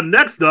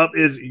 Next up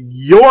is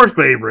your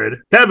favorite,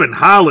 Kevin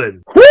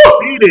Holland,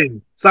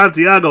 beating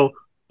Santiago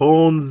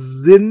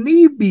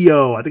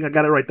Ponzinibbio. I think I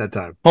got it right that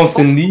time.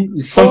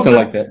 Something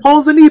like that.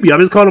 Ponzinibbio. I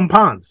just called him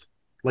Pons.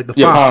 Like the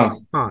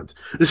Pons.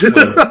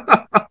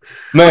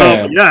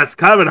 Man. Yes,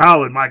 Kevin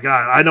Holland, my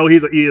God. I know he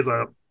is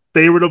a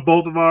favorite of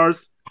both of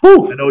ours.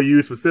 I know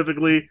you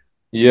specifically.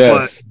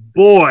 Yes. But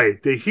boy,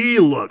 did he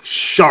look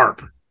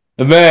sharp.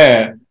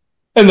 Man.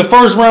 In the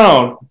first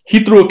round,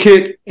 he threw a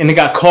kick and it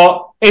got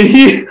caught. And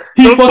he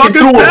fucking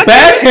threw a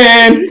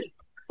backhand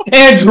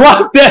and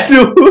dropped that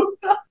dude.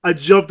 I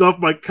jumped off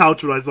my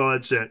couch when I saw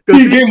that shit.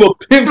 He gave him a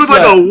pimp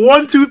slap. It was like a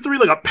 1, 2, 3,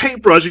 like a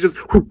paintbrush. He just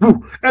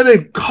and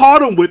then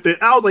caught him with it.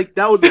 I was like,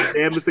 that was the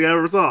damnest thing I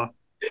ever saw.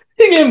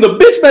 He gave him the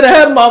bitch better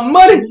have my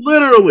money.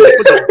 Literally.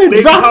 Put the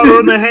baby powder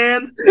in the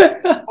hand.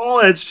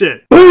 All that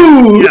shit.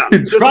 Ooh, yeah.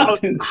 Just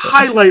a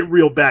highlight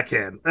reel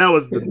backhand. That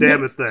was the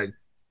damnest thing.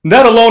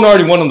 That alone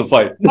already won him the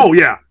fight. Oh,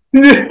 yeah.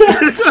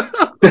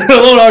 That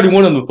alone already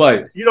won him the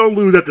fight. You don't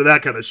lose after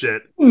that kind of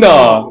shit.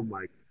 No. Oh,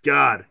 my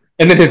God.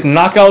 And then his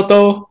knockout,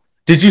 though.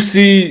 Did you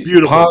see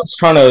Pons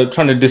trying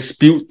to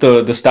dispute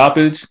the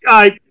stoppage?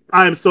 I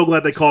am so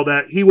glad they called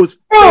that. He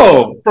was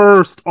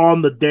first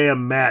on the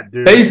damn mat,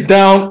 dude. Face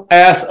down,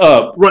 ass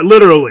up. Right,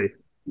 literally.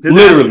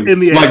 Literally. In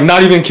the air. Like,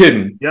 not even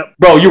kidding. Yep.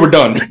 Bro, you were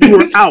done. You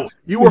were out.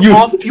 You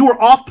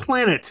were off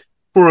planet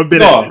for a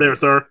minute there,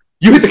 sir.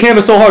 You hit the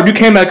canvas so hard, you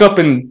came back up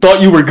and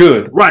thought you were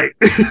good. Right.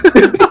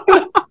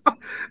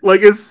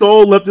 Like his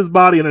soul left his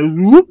body and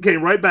then whoop,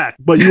 came right back.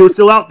 But you were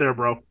still out there,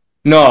 bro.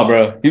 No,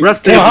 bro.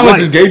 Ref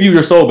just gave you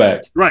your soul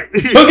back. Right.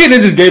 Took it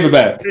and just gave it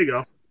back. There you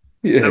go.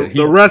 Yeah,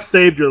 the ref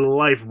saved your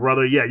life,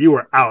 brother. Yeah, you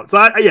were out. So,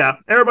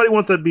 everybody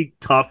wants to be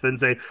tough and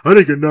say, I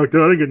didn't get knocked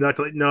out.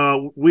 Like,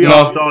 no, we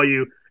all saw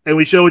you. And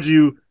we showed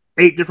you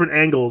 8 different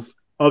angles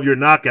of your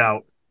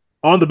knockout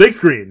on the big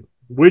screen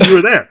when you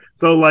were there.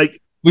 So,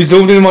 we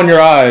zoomed in on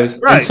your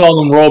eyes and saw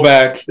them roll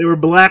back. They were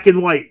black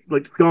and white,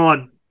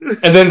 gone.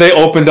 And then they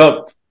opened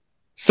up.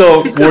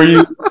 So were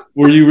you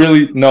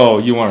really? No,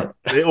 you weren't.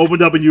 They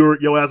opened up and your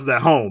ass was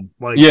at home.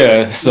 Take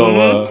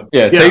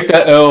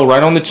that L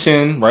right on the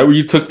chin, right where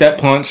you took that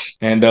punch,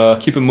 and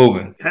keep it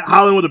moving.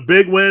 Holland with a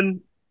big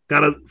win,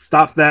 kind of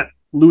stops that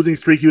losing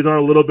streak he was on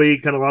a little bit. He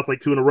kind of lost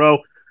 2 in a row.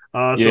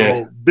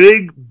 So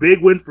big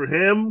win for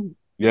him.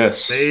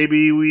 Yes.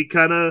 Maybe we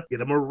kind of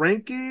get him a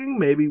ranking.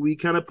 Maybe we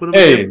kind of put him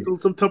against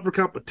some tougher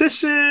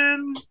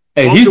competition.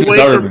 Hey, he's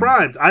deserving.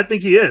 Primed. I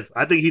think he is.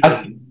 I think he's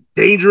a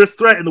dangerous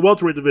threat in the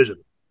welterweight division.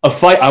 A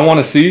fight I want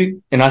to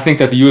see, and I think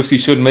that the UFC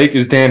should make,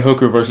 is Dan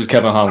Hooker versus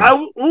Kevin Holland. I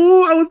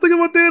was thinking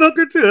about Dan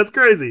Hooker too. That's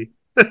crazy.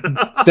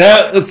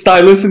 That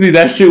stylistically,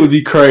 that shit would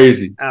be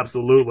crazy.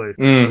 Absolutely.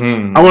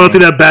 Mm-hmm. I want to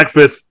see that back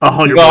fist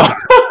 100 more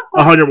times.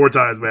 100 more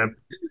times, man.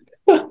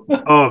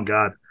 Oh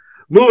God.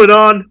 Moving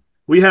on,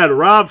 we had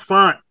Rob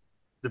Font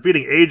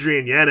defeating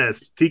Adrian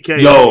Yanez.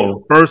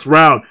 TKO. First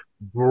round.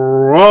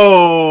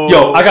 Bro.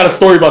 Yo, I got a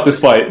story about this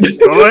fight.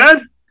 Go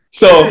ahead.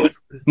 So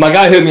my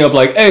guy hit me up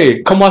like,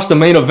 hey, come watch the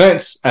main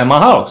events at my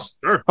house.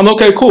 Sure. I'm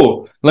okay,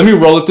 cool. Let me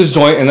roll up this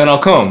joint and then I'll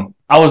come.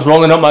 I was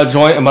rolling up my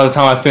joint, and by the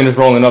time I finished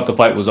rolling up, the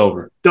fight was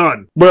over.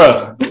 Done.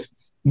 Bruh.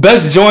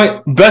 Best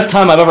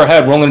time I've ever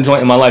had rolling a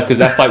joint in my life, because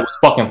that fight was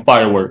fucking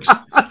fireworks.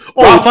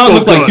 Rob Font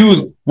looked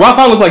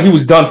like he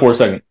was done for a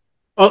second.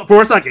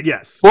 For a second,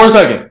 yes. For a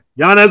second.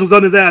 Yanez was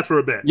on his ass for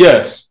a bit.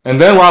 Yes.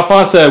 And then Rob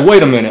Font said,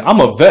 wait a minute,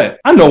 I'm a vet.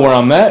 I know where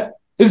I'm at.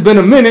 It's been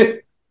a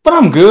minute, but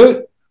I'm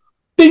good.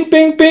 Bing,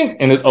 bing, bing,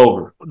 and it's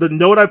over. The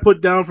note I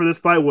put down for this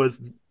fight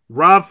was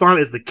Rob Font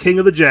is the king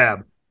of the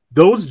jab.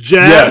 Those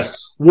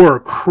jabs were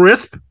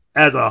crisp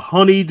as a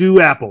honeydew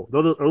apple.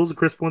 Those are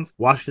crisp ones?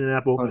 Washington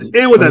apple.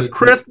 It was as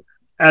crisp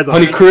as a...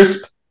 Honey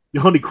crisp?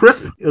 Honey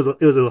crisp? It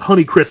was a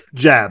honey crisp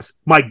jabs.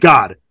 My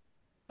God.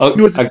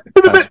 He was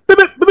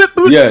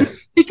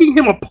yes. picking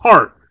him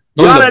apart.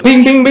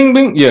 Bing, bing, bing,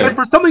 bing. Yeah. And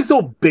for something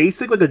so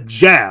basic like a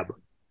jab,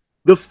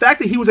 the fact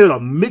that he was able to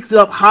mix it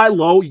up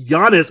high-low,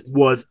 Giannis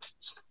was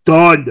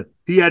stunned.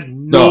 He had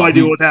no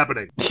idea what was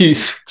happening.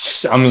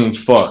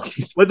 Fuck.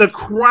 Like, the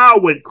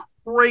crowd went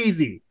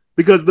crazy.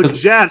 because the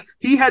jabs,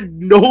 he had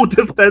no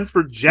defense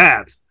for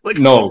jabs. Like,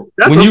 no,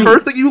 that's the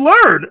first thing you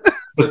learn.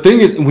 The thing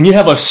is, when you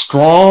have a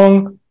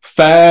strong,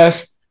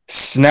 fast,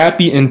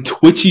 snappy, and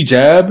twitchy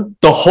jab,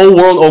 the whole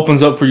world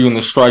opens up for you in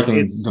the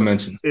striking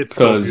dimension. It's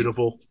so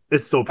beautiful.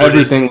 It's so pretty.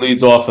 Everything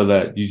leads off of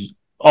that.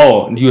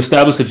 You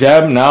establish a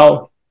jab.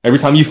 Now, every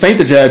time you feint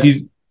the jab,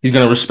 he's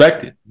going to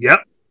respect it. Yep.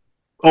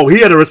 Oh,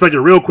 he had to respect it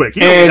real quick. He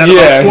had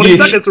about 20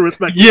 seconds to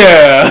respect it.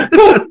 Yeah.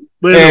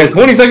 And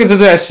 20 seconds of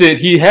that shit,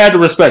 he had to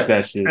respect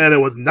that shit. And it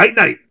was night.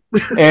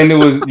 And it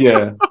was,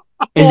 yeah.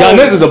 And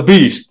Yanez is a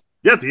beast.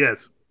 Yes, he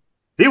is.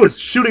 He was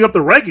shooting up the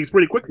rankings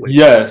pretty quickly.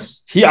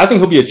 Yes. I think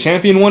he'll be a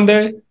champion one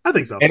day. I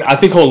think so. And I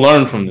think he'll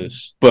learn from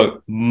this.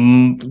 But,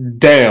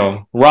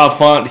 damn, Rob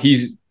Font,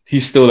 he's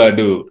still that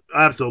dude.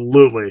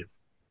 Absolutely.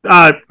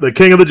 The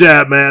king of the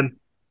jab, man.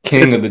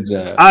 King of the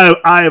jab.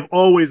 I have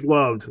always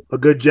loved a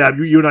good jab.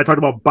 You and I talked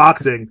about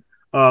boxing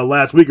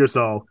last week or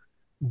so.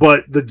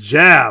 But the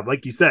jab,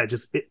 like you said,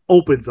 it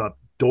opens up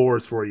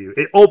doors for you.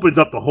 It opens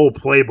up the whole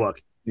playbook.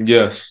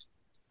 Yes.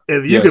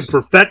 If you can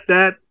perfect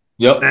that,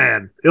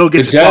 man, it'll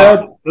get you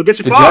far. It'll get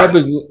you far.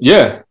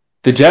 The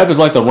jab is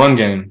like the run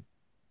game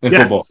in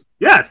football.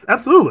 Yes,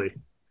 absolutely.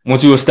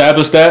 Once you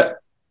establish that,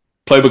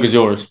 playbook is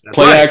yours.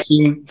 Play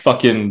action,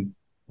 fucking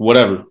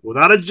whatever.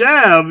 Without a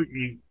jab,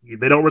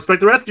 they don't respect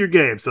the rest of your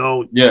game.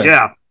 So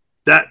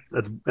that's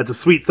a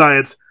sweet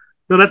science.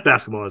 No, that's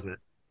basketball, isn't it?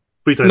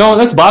 Sweet science. No,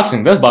 that's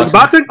boxing. That's boxing. It's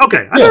boxing?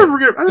 Okay. I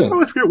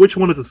always forget which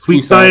one is a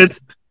sweet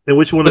science and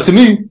which one is. But to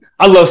me,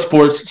 I love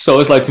sports, so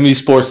it's like, to me,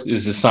 sports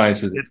is just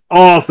science. It's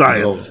all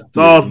science. It's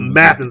all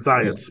math and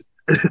science.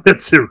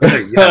 That's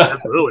right. Yeah,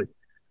 absolutely.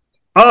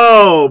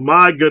 Oh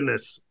my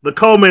goodness. The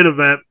co-main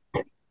event.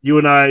 You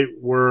and I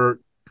were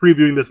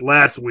previewing this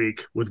last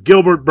week with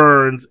Gilbert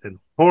Burns and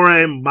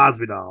Jorge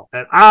Masvidal.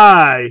 And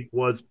I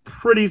was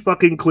pretty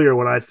fucking clear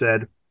when I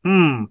said,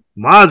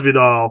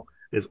 Masvidal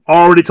is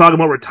already talking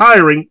about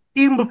retiring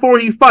even before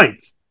he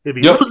fights. If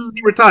he loses,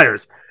 he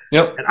retires.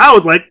 Yep. And I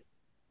was like,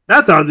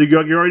 that sounds like you're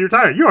already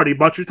retired. You already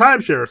bought your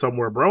timeshare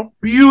somewhere, bro.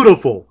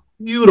 Beautiful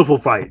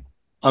fight.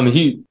 I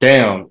mean,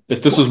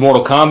 if this was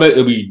Mortal Kombat,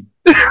 it'd be...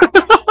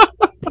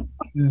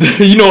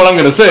 You know what I'm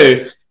going to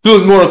say. If it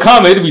was Mortal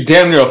Kombat, it'd be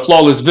damn near a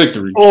flawless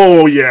victory.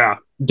 Oh, yeah.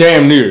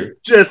 Damn near.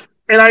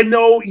 And I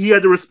know he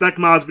had to respect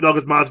Masvidal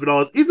because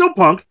Masvidal he's no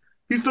punk.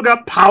 He's still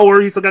got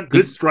power. He's still got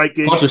good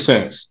striking. Bunch of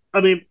sense.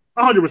 I mean,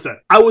 100%.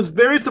 I was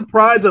very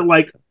surprised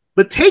that,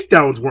 the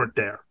takedowns weren't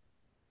there.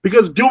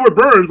 Because Gilbert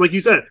Burns, like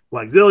you said,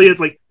 like Zillions,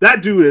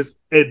 that dude is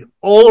an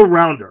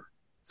all-arounder.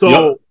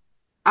 So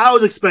I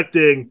was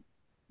expecting,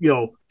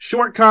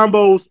 short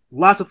combos,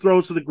 lots of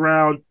throws to the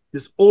ground,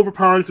 just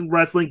overpowering some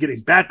wrestling, getting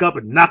back up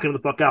and knocking him the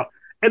fuck out.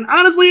 And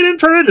honestly, it didn't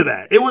turn into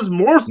that. It was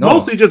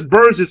mostly just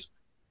Burns just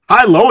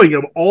high-lowing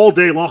him all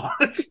day long.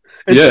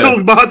 Until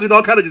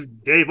Masvidal kind of just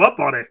gave up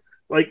on it.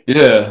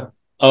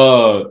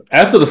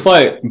 After the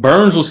fight,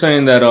 Burns was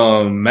saying that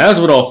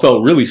Masvidal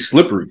felt really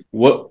slippery.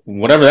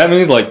 Whatever that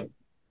means.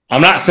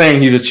 I'm not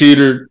saying he's a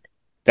cheater.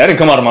 That didn't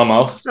come out of my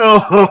mouth.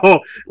 Oh,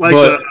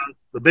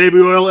 the baby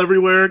oil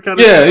everywhere kind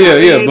of.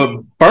 Yeah.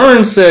 But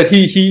Burns said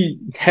he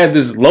had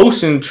this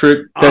lotion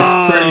trick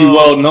that's pretty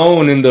well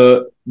known in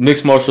the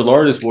mixed martial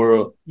artist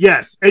world.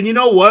 Yes, and you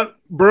know what?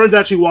 Burns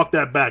actually walked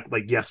that back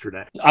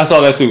yesterday. I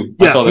saw that too.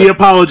 He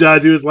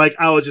apologized. He was like,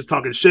 "I was just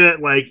talking shit.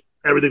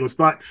 Everything was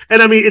fine."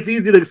 And I mean, it's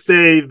easy to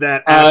say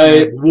that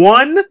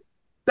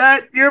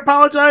that you're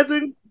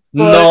apologizing.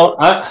 But no,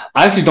 I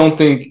actually don't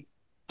think.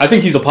 I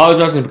think he's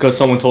apologizing because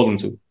someone told him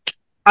to.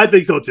 I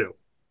think so too.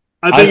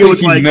 I think it was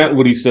he meant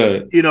what he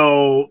said.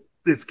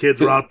 His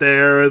kids were out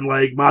there and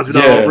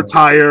Masvidal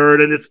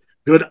retired, and it's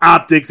good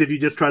optics if you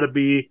just try to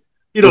be,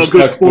 a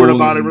good sport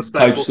about it,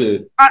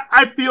 respectful.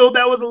 I feel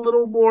that was a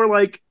little more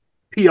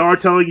PR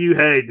telling you,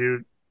 hey,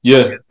 dude,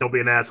 don't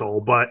be an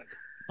asshole. But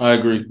I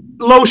agree.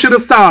 Lotion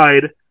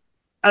aside,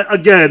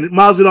 again,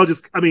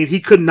 Masvidal he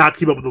could not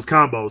keep up with those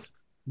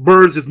combos.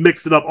 Burns just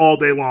mixed it up all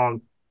day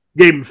long,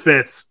 gave him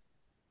fits.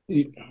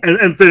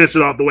 And finish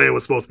it off the way it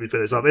was supposed to be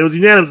finished off. It was a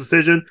unanimous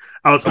decision.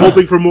 I was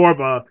hoping for more of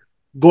a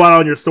go out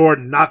on your sword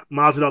and knock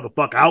Masvidal the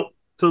fuck out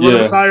to let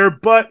him retire,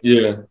 but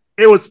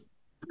it was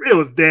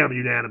damn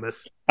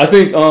unanimous. I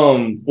think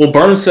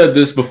Burns said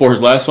this before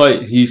his last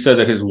fight. He said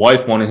that his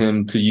wife wanted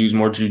him to use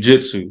more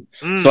jiu-jitsu.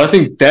 So I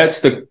think that's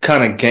the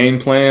kind of game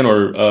plan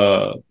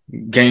or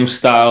game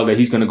style that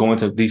he's going to go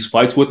into these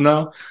fights with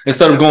now,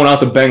 instead of going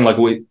out the bang like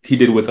what he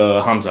did with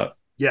Hamza.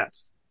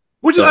 Yes.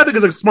 Which I think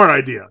is a smart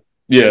idea.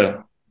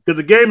 Yeah. Because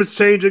the game is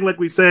changing, like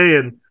we say,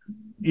 and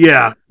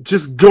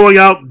just going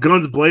out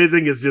guns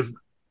blazing is just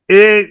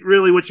ain't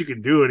really what you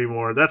can do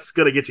anymore. That's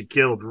gonna get you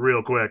killed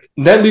real quick.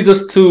 That leads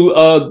us to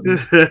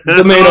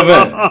the main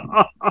event.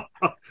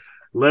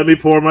 Let me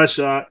pour my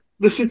shot.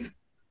 This is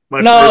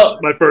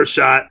my first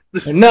shot.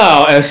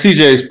 Now, as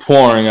CJ is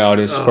pouring out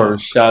his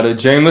first shot of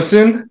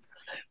Jameson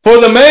for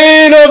the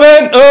main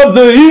event of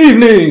the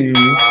evening,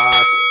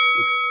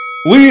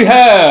 we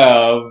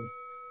have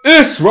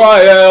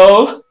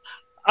Israel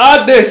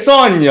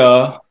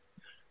Adesanya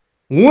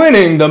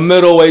winning the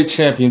middleweight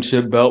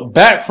championship belt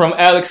back from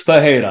Alex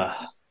Pereira.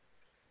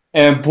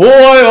 And boy,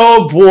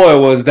 oh boy,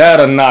 was that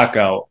a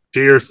knockout.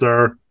 Cheers,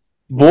 sir.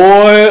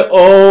 Boy,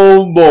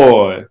 oh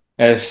boy.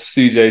 As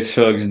CJ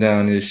chugs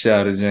down his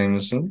shot of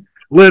Jameson.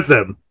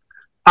 Listen,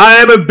 I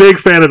am a big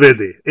fan of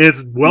Izzy.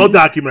 It's well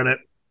documented.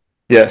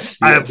 Yes.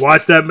 I have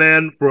watched that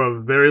man for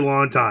a very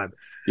long time.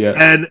 Yes.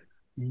 And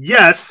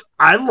yes,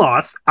 I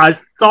lost. I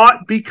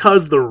thought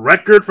because the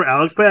record for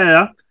Alex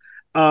Pereira,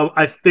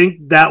 I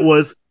think that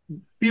was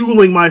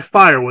fueling my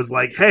fire. Was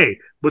like, hey,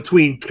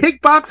 between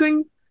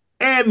kickboxing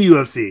and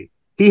UFC,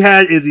 he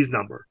had Izzy's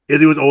number.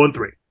 Izzy was 0-3.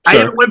 Sure.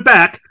 I went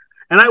back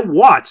and I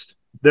watched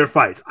their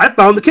fights. I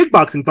found the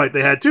kickboxing fight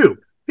they had too.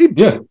 He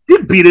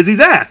beat Izzy's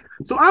ass.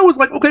 So I was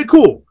like, okay,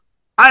 cool.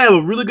 I have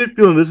a really good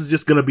feeling this is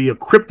just going to be a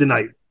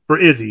kryptonite for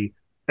Izzy,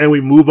 and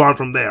we move on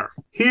from there.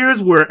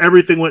 Here's where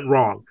everything went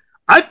wrong.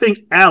 I think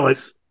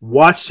Alex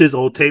watched his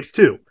old tapes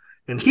too,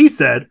 and he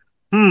said,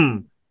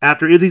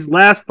 after Izzy's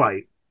last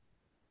fight,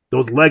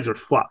 those legs are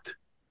fucked.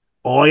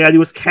 All you gotta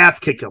do is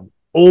calf kick him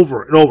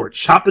over and over,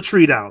 chop the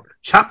tree down,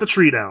 chop the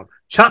tree down,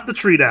 chop the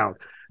tree down,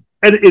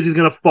 and Izzy's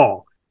gonna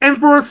fall. And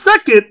for a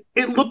second,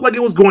 it looked like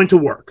it was going to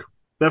work.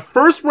 That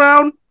first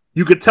round,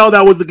 you could tell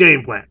that was the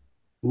game plan.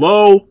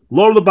 Low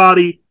to the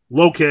body,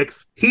 low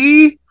kicks.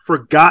 He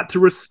forgot to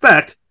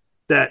respect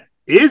that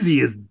Izzy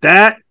is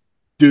that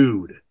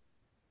dude.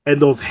 And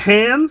those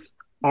hands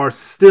are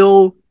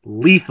still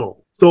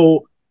lethal.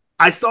 So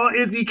I saw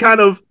Izzy kind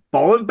of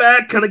falling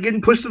back, kind of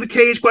getting pushed to the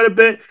cage quite a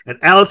bit, and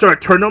Alex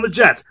started turning on the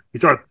jets. He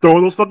started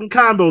throwing those fucking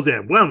combos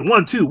in.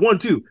 1, 2, 1,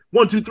 2,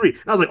 1, 2, 3. And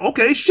I was like,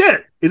 okay,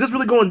 shit. Is this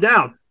really going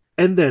down?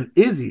 And then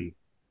Izzy,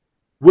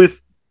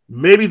 with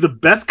maybe the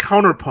best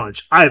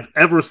counterpunch I've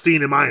ever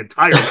seen in my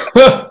entire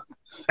life.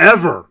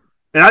 Ever.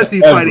 And I've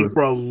seen fighting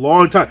for a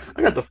long time.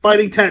 I got the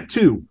fighting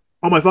tattoo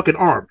on my fucking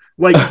arm.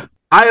 Like,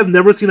 I have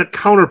never seen a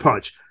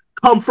counterpunch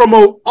come from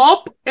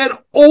up and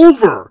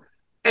over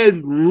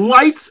and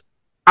lights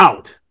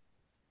out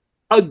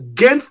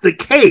against the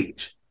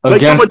cage.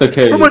 Against the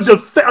cage. From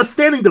a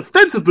standing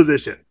defensive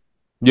position.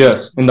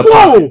 Yes, in the boom!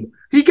 pocket.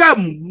 He got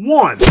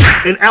one.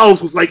 And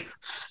Alex was like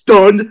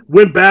stunned,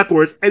 went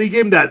backwards, and he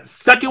gave him that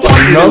second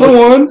one. Another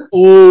one.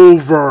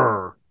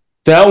 Over.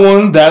 That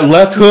one, that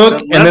left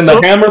hook, and then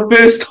the hammer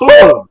fist.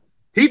 Oh.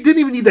 He didn't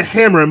even need the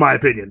hammer, in my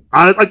opinion.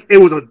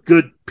 It was a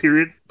good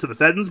period to the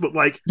sentence, but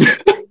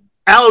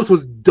Alex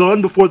was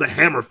done before the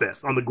hammer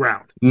fist on the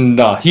ground.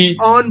 Nah,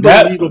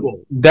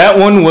 unbelievable. That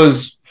one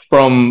was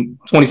from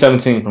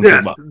 2017. From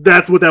yes,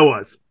 that's what that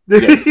was.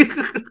 Yes.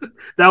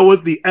 That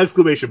was the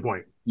exclamation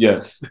point.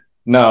 Yes.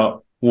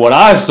 Now, what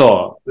I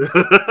saw,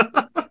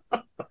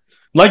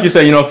 like you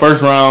said,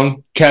 first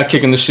round, cat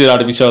kicking the shit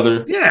out of each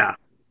other. Yeah.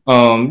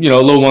 Low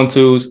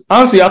 1-2s.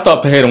 Honestly, I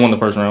thought Pereira won the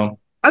first round.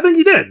 I think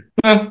he did.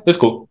 It's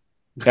cool.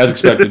 As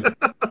expected.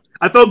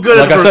 I felt good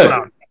at the first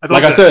round.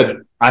 I said,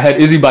 I had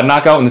Izzy by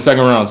knockout in the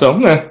second round. So,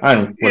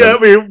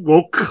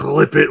 we'll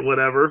clip it,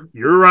 whatever.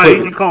 You're right.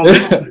 You called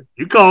it.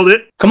 You called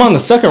it. Come on, the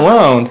second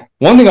round.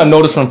 One thing I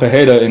noticed from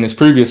Pereira in his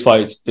previous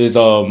fights is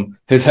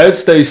his head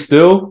stays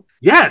still.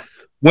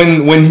 Yes.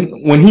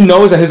 When he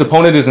knows that his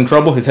opponent is in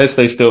trouble, his head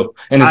stays still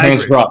and his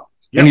hands drop.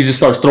 Yep. And he just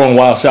starts throwing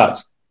wild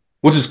shots,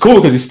 which is cool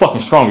because he's fucking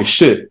strong as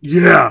shit.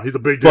 Yeah, he's a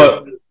big dude.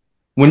 But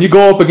when you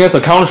go up against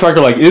a counter striker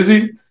like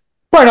Izzy,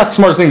 probably not the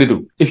smartest thing to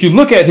do. If you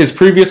look at his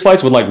previous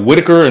fights with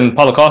Whitaker and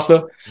Paulo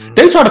Costa,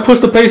 they try to push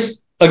the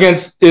pace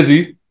against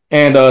Izzy,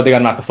 and they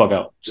got knocked the fuck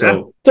out.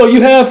 So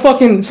you have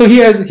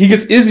he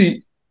gets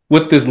Izzy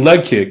with this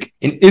leg kick,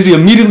 and Izzy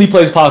immediately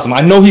plays possum.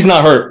 I know he's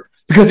not hurt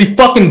because he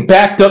fucking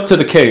backed up to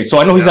the cage. So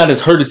I know he's not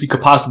as hurt as he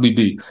could possibly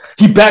be.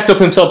 He backed up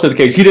himself to the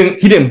cage. He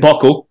didn't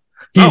buckle.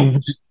 He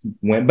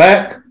went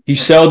back. He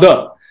shelled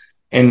up,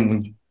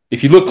 and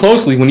if you look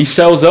closely, when he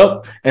shells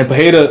up and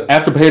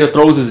after Pereira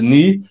throws his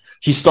knee,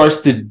 he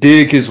starts to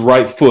dig his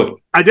right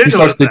foot. He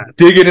starts to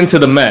dig it into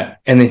the mat,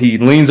 and then he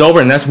leans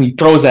over, and that's when he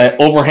throws that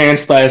overhand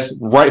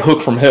 / right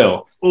hook from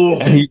hell. Oh.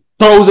 And he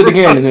throws it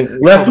again, and then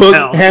left hook,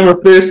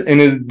 hammer fist,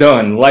 and it's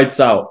done. Lights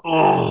out.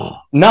 Oh.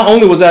 Not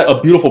only was that a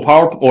beautiful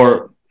power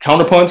or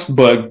counterpunch,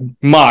 but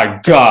my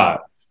God,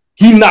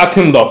 he knocked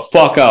him the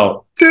fuck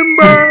out.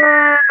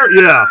 Timber!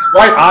 Yeah.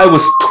 Right eye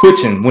was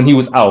twitching when he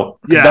was out.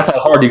 Yeah. That's how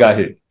hard he got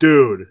hit.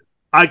 Dude,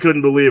 I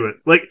couldn't believe it.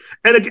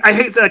 And I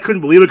hate that I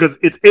couldn't believe it because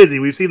it's Izzy.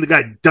 We've seen the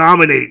guy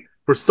dominate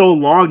for so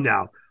long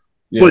now.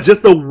 Yeah. But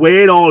just the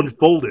way it all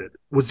unfolded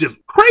was just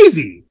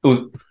crazy.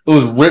 It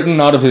was written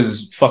out of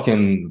his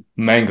fucking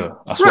manga.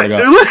 I swear to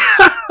God.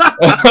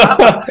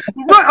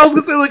 Right. I was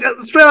gonna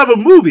say straight out of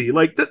a movie.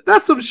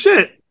 That's some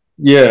shit.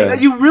 Yeah.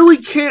 That you really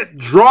can't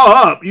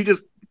draw up. You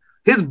just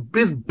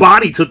his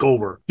body took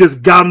over,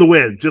 just got him the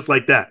win, just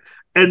like that.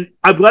 And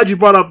I'm glad you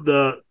brought up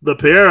the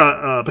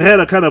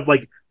Pereira kind of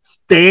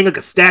staying like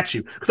a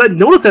statue, because I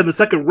noticed that in the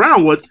second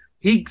round was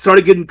he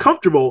started getting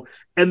comfortable,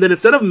 and then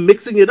instead of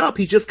mixing it up,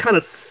 he just kind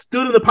of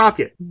stood in the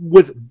pocket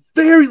with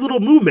very little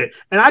movement.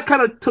 And I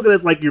kind of took it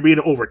as you're being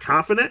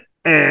overconfident,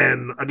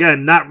 and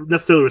again, not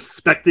necessarily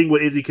respecting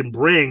what Izzy can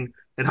bring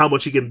and how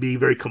much he can be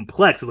very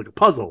complex as like a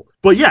puzzle.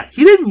 But yeah,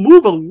 he didn't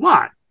move a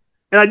lot.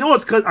 And I know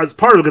it's part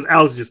of it because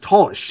Alex is just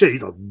tall as shit.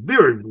 He's a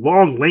very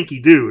long,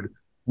 lanky dude.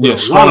 Yeah,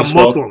 a lot of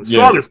muscle and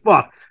strong as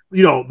fuck.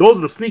 You know, those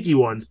are the sneaky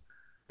ones.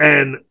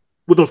 And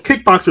with those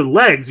kickboxer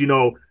legs, you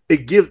know,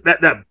 it gives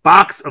that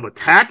box of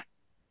attack.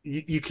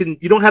 You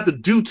don't have to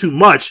do too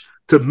much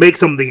to make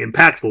something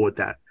impactful with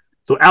that.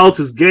 So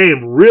Alex's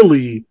game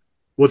really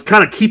was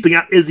kind of keeping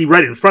Izzy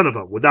right in front of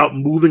him without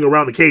moving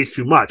around the cage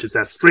too much. It's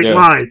that straight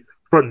line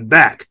front and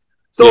back.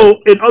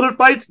 So in other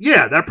fights,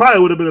 that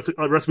probably would have been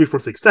a recipe for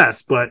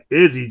success. But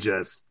Izzy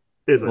just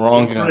is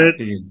a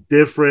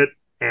different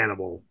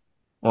animal.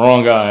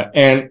 Wrong guy.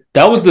 And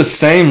that was the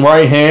same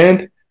right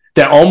hand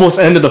that almost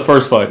ended the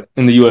first fight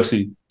in the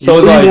UFC. So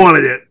it's like,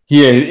 wanted it.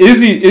 Yeah,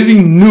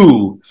 Izzy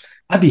knew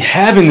I'd be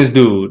having this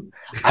dude.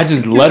 I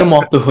just let him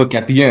off the hook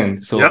at the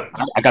end. So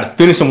I got to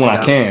finish him when I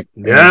can.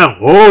 Yeah.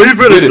 Oh, he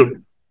finished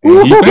him.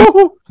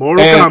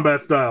 Mortal Kombat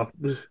style.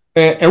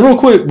 And real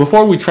quick,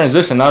 before we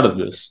transition out of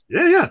this.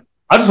 Yeah.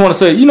 I just want to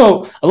say, you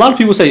know, a lot of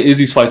people say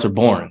Izzy's fights are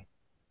boring.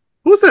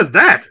 Who says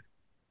that?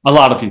 A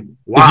lot of people.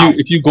 Wow.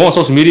 If you go on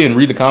social media and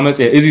read the comments,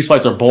 Izzy's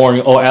fights are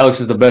boring. Oh, Alex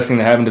is the best thing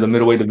to happen to the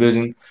middleweight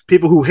division.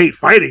 People who hate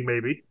fighting,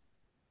 maybe.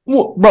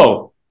 Well,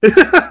 bro,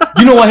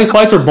 you know why his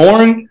fights are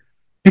boring?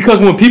 Because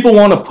when people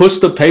want to push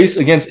the pace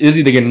against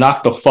Izzy, they get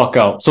knocked the fuck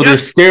out. So they're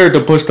scared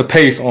to push the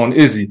pace on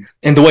Izzy.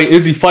 And the way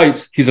Izzy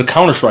fights, he's a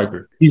counter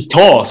striker. He's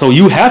tall, so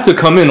you have to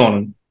come in on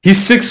him. He's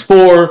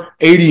 6'4",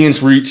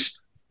 80-inch reach.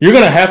 You're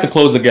going to have to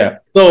close the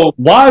gap. So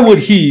why would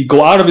he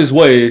go out of his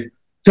way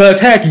to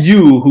attack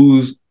you,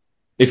 who's,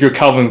 if you're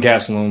Calvin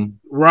Gastelum,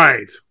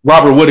 right?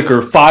 Robert Whittaker,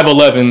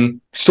 5'11",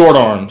 short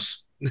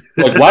arms.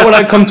 Like, why would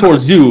I come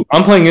towards you?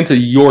 I'm playing into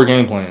your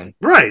game plan.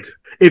 Right.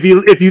 If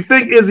you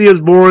think Izzy is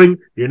boring,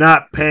 you're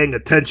not paying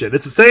attention.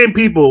 It's the same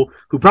people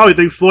who probably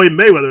think Floyd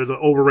Mayweather is an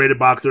overrated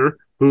boxer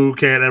who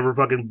can't ever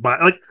fucking buy.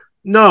 Like,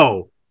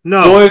 no.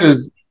 Floyd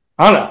is...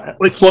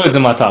 Floyd's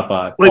in my top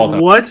 5.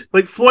 Like what?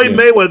 Like Floyd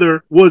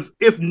Mayweather was,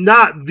 if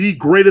not the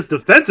greatest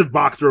defensive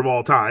boxer of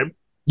all time.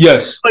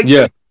 Yes.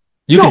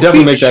 You can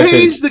definitely make that case. He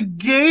changed the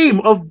game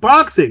of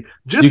boxing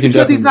just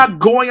because he's not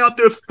going out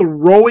there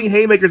throwing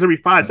haymakers every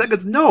 5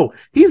 seconds. No,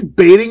 he's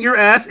baiting your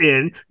ass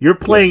in. You're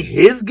playing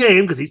his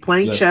game because he's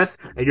playing chess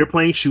and you're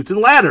playing shoots and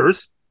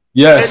ladders.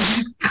 Yes. And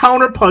he's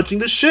counter-punching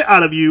the shit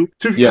out of you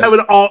to have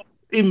an all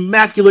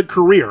immaculate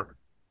career.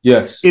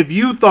 Yes. If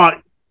you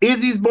thought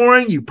Izzy's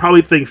boring, you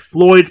probably think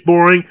Floyd's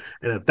boring.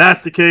 And if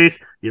that's the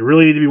case, you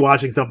really need to be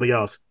watching something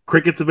else.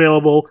 Cricket's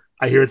available.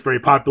 I hear it's very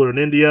popular in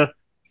India.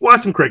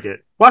 Watch some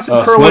cricket. Watch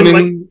some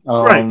curling.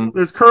 Right.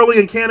 There's curling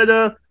in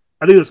Canada.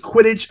 I think there's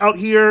Quidditch out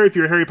here if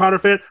you're a Harry Potter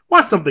fan.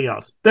 Watch something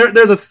else.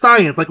 There's a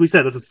science, like we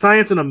said. There's a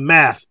science and a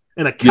math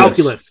and a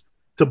calculus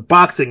to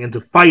boxing and to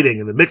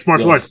fighting and the mixed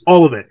martial arts,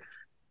 all of it.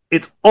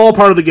 It's all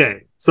part of the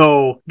game.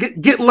 So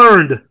get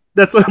learned.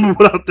 That's what I'm going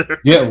to put out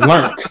there.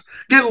 Learned.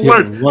 Get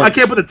learned. I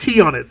can't put a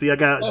T on it. See, I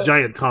got a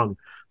giant tongue.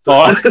 So.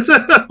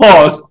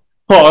 Pause.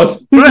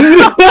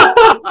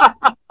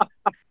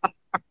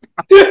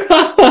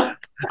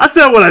 I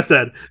said what I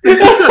said.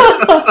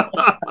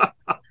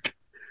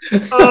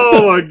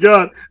 Oh my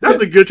god,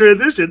 that's a good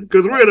transition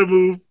because we're gonna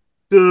move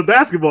to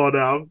basketball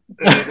now.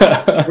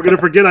 We're gonna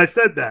forget I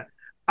said that.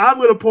 I'm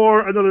gonna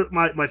pour another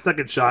my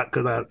second shot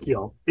because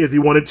Izzy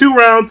won in 2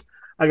 rounds.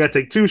 I gotta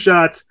take 2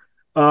 shots.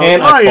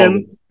 And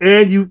Ryan,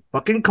 and you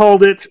fucking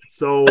called it.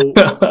 So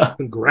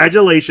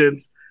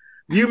congratulations.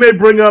 You may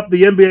bring up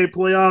the NBA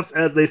playoffs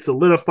as they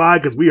solidify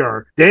because we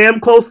are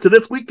damn close to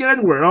this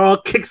weekend where it all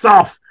kicks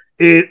off.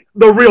 The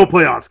real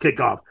playoffs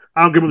kick off.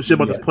 I don't give a shit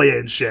about this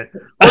play-in shit.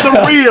 But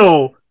the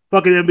real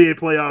fucking NBA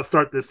playoffs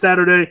start this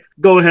Saturday.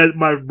 Go ahead,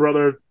 my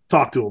brother.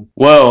 Talk to him.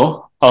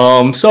 Well,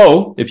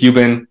 so if you've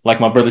been,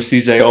 like my brother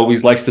CJ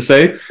always likes to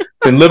say,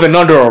 been living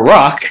under a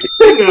rock.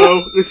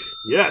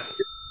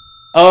 Yes.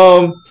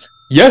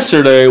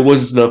 Yesterday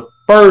was the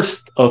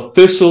first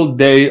official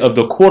day of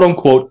the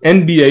quote-unquote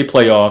NBA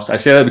playoffs. I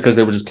say that because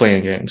they were just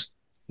playing games.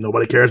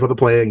 Nobody cares about the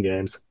playing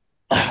games.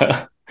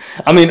 I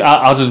mean,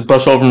 I'll just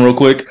brush over them real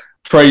quick.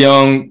 Trae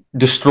Young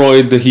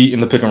destroyed the Heat in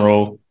the pick and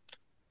roll.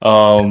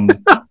 And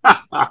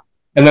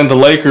then the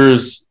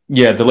Lakers,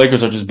 the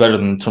Lakers are just better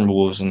than the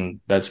Timberwolves, and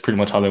that's pretty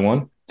much how they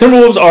won.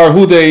 Timberwolves are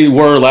who they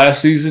were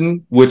last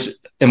season, which,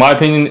 in my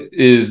opinion,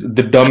 is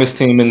the dumbest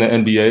team in the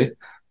NBA.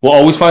 Will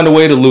always find a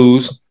way to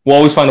lose. Will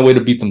always find a way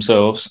to beat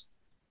themselves.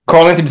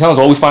 Karl-Anthony Towns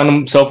always find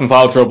himself in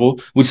foul trouble,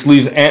 which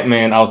leaves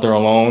Ant-Man out there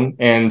alone.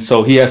 And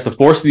so he has to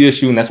force the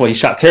issue, and that's why he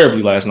shot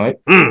terribly last night.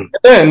 And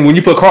then when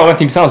you put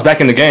Karl-Anthony Towns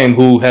back in the game,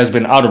 who has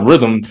been out of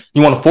rhythm,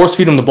 you want to force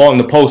feed him the ball in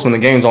the post when the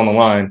game's on the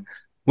line,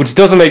 which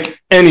doesn't make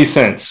any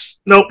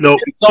sense. Nope.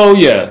 So,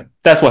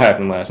 that's what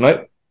happened last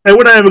night. And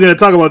we're not even going to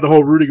talk about the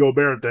whole Rudy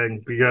Gobert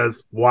thing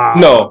because, wow.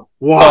 No.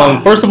 Wow.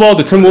 First of all,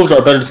 the Timberwolves are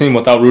a better team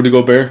without Rudy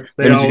Gobert.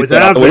 They always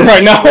have been.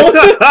 Right now.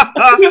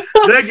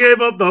 They gave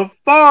up the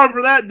farm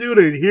for that dude,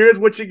 and here's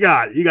what you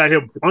got. You got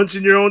him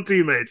punching your own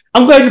teammates.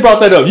 I'm glad you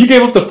brought that up. You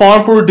gave up the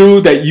farm for a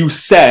dude that you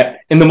sat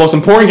in the most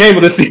important game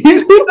of the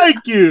season.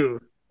 Thank you.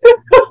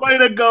 Way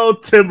to go,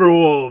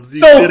 Timberwolves. You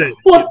So did it.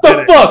 what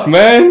the fuck,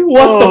 man?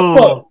 What the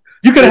fuck?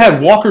 You could have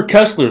had Walker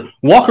Kessler.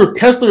 Walker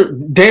Kessler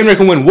damn near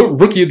can win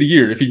Rookie of the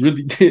Year if he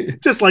really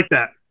did. Just like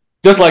that.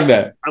 Just like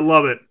that. I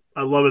love it.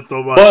 I love it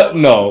so much. But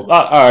no. All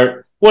right.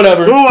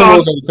 Whatever. Timberwolves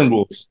are the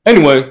Timberwolves.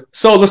 Anyway,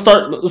 so let's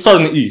start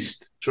in the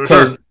East. Sure.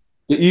 The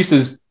East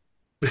is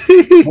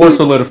more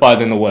solidified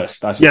than the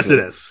West, I should yes, say. it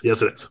is.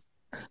 Yes, it is.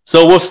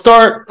 So we'll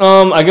start.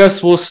 I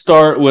guess we'll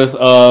start with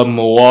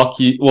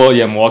Milwaukee. Well,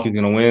 yeah, Milwaukee's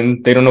gonna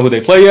win. They don't know who they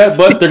play yet,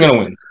 but they're gonna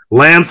win.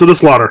 Lambs to the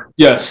slaughter.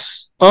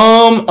 Yes.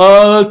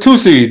 2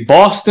 seed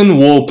Boston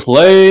will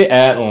play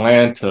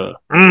Atlanta.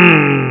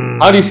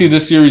 How do you see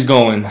this series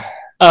going?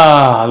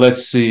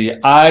 Let's see.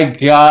 I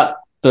got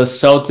the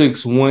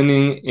Celtics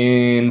winning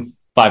in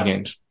 5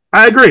 games.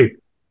 I agree.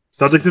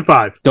 Celtics in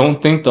 5.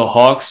 Don't think the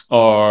Hawks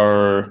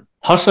are.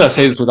 How should I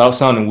say this without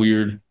sounding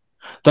weird?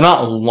 They're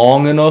not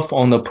long enough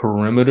on the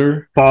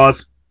perimeter.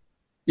 Pause.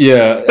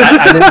 Yeah,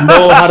 I didn't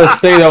know how to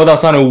say that without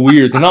sounding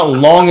weird. They're not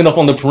long enough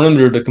on the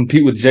perimeter to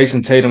compete with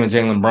Jason Tatum and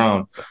Jaylen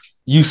Brown.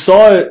 You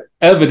saw it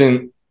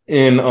evident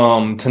in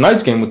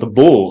tonight's game with the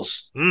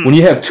Bulls. When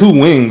you have 2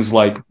 wings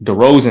like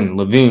DeRozan,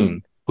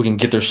 Levine, who can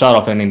get their shot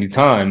off at any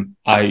time,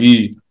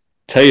 i.e.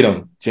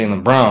 Tatum,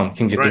 Jaylen Brown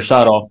can get their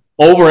shot off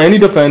over any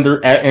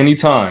defender at any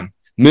time.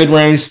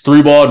 Mid-range,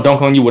 3-ball,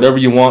 dunk on you, whatever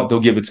you want, they'll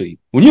give it to you.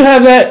 When you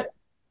have that,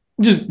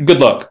 just good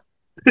luck.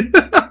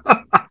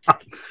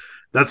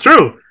 That's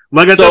true.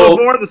 Like I said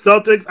before, the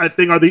Celtics, I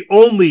think, are the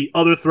only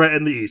other threat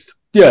in the East.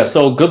 Yeah,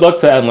 so good luck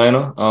to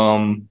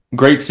Atlanta.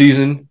 Great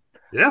season.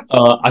 Yeah.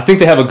 I think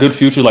they have a good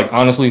future, like,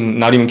 honestly,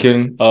 not even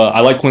kidding.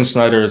 I like Quinn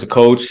Snyder as a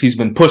coach. He's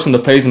been pushing the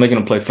pace and making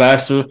them play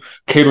faster,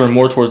 catering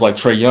more towards, like,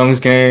 Trae Young's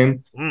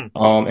game.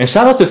 And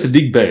shout out to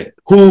Sadiq Bey,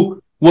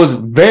 who was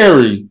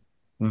very,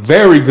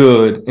 very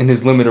good in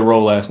his limited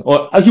role last night.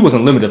 Well, he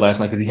wasn't limited last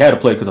night because he had to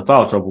play because of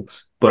foul trouble,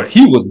 but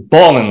he was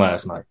balling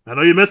last night. I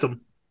know you miss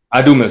him.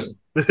 I do miss him.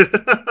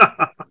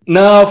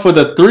 Now, for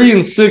the 3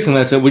 and 6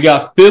 matchup, we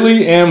got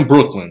Philly and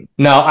Brooklyn.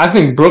 Now, I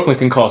think Brooklyn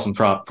can cause some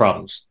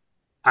problems.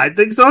 I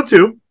think so,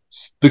 too.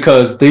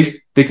 Because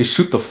they can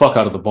shoot the fuck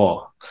out of the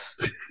ball.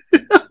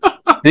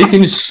 They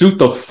can shoot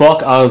the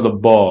fuck out of the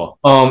ball.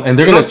 And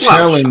they're going to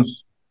challenge,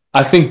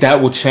 I think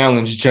that will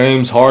challenge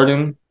James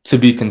Harden to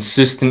be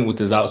consistent with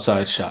his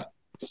outside shot.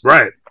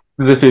 Right.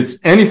 If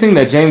it's anything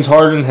that James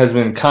Harden has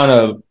been kind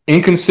of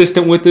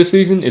inconsistent with this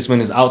season, it's been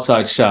his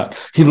outside shot.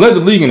 He led the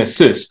league in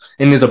assists,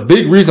 and there's a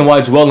big reason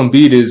why Joel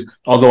Embiid is,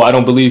 although I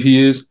don't believe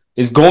he is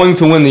going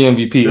to win the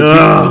MVP.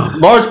 A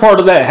large part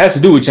of that has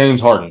to do with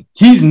James Harden.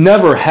 He's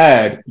never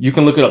had, you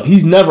can look it up,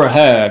 he's never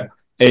had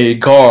a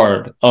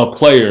guard, a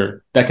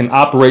player that can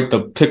operate the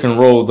pick and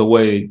roll the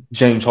way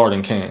James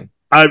Harden can.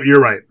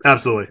 You're right.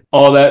 Absolutely.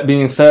 All that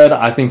being said,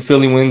 I think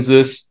Philly wins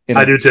this.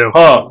 I do too.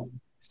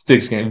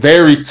 6 games.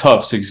 Very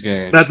tough 6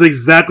 games. That's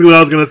exactly what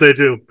I was going to say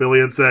too. Philly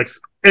and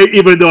 6.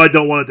 Even though I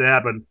don't want it to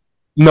happen.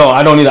 No,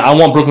 I don't either. I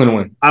want Brooklyn to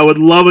win. I would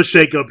love a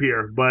shakeup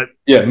here, but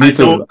yeah, me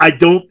too. I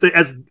don't think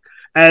as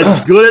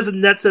good as the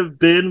Nets have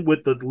been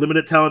with the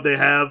limited talent they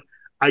have,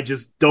 I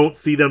just don't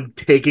see them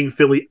taking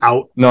Philly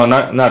out. No,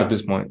 not at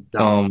this point.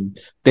 No.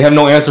 They have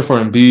no answer for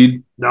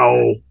Embiid.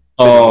 No.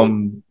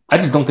 I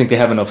just don't think they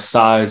have enough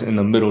size in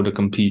the middle to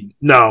compete.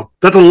 No,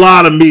 that's a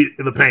lot of meat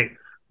in the paint.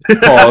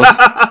 Pause.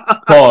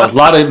 A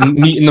lot of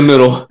meat in the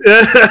middle.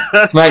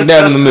 Smack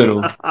dab in the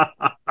middle.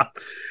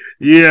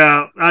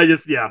 Yeah,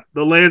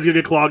 the lane's gonna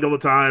get clogged all the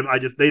time.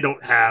 They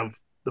don't have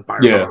the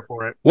firepower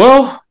for it.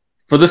 Well,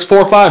 for this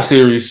 4-5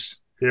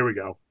 series, here we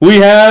go. We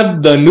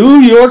have the New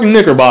York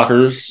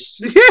Knickerbockers.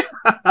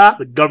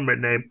 The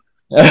government name.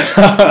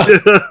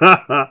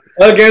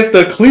 Against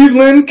the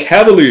Cleveland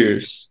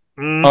Cavaliers.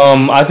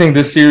 I think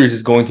this series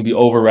is going to be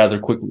over rather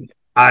quickly.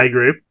 I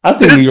agree. I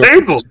think New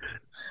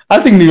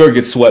York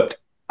gets swept.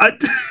 I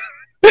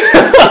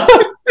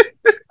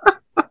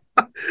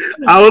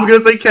was gonna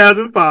say Cavs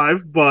in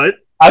 5, but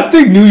I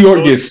think New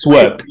York gets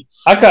swept.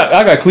 I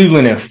got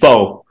Cleveland in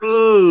 4.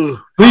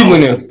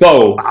 Cleveland in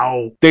 4.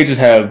 Wow. They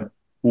just have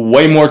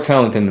way more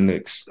talent than the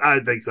Knicks. I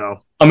think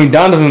so. I mean,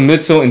 Donovan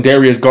Mitchell and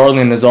Darius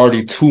Garland is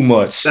already too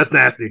much. That's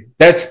nasty.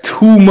 That's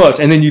too much.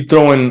 And then you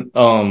throw in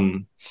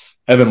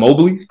Evan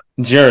Mobley,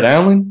 Jared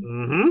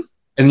Allen.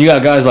 And you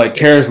got guys like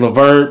Karis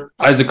LeVert,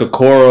 Isaac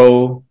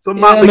Okoro.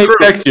 Maybe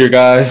next year,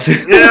 guys.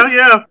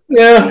 Yeah.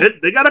 Yeah.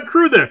 They got a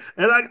crew there.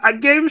 And I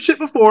gave him shit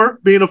before,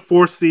 being a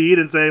 4th seed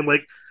and saying,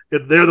 like,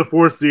 if they're the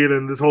 4th seed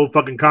and this whole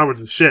fucking conference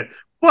is shit.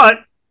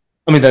 But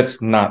I mean,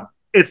 that's not.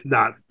 It's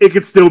not. It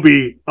could still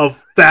be a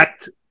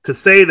fact to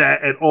say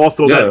that, and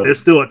also that they're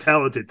still a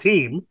talented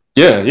team.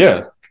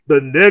 Yeah.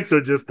 The Knicks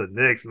are just the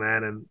Knicks,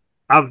 man. And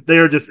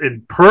they're just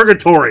in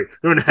purgatory.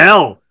 They're in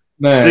hell.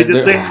 Man,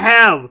 they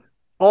have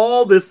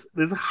all this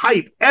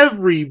hype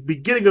every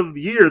beginning of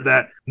the year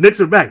that Knicks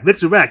are back.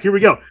 Here we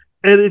go.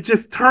 And it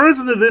just turns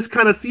into this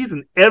kind of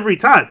season every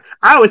time.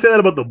 I always say that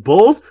about the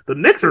Bulls. The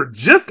Knicks are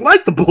just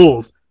like the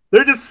Bulls.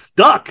 They're just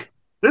stuck.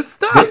 They're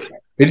stuck.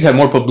 They just have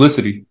more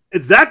publicity.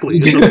 Exactly.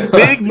 It's a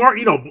big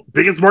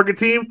biggest market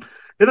team.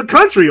 in the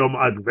country.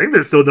 I think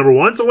they're still number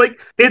one. So, like,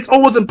 it's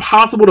almost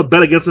impossible to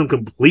bet against them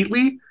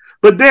completely.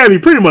 But damn, you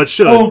pretty much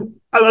should.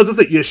 I was gonna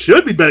say you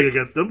should be betting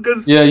against them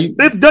because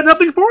they've done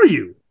nothing for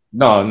you.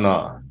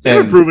 No. They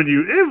haven't proven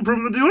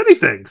to do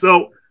anything.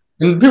 So.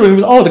 And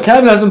people, the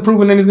Cavs hasn't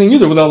proven anything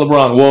either without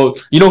LeBron. Well,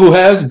 you know who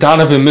has?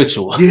 Donovan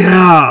Mitchell.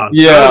 Yeah,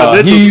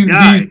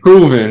 he's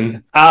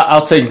proven.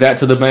 I'll take that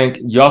to the bank.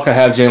 Y'all can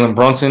have Jalen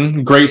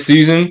Brunson, great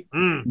season,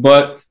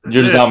 but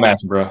you're just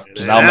outmatched, bro.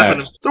 Just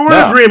outmatched. So we're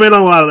in agreement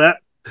on a lot of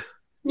that.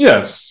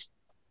 Yes.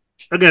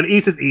 Again,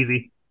 East is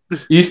easy.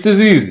 East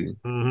is easy.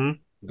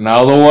 Mm-hmm.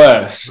 Now the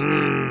West.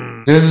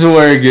 This is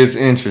where it gets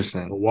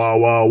interesting.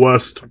 Wild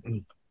West.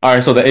 All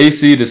right, so the A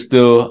seed is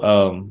still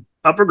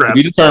up for grabs. To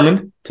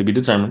be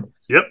determined.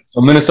 Yep. So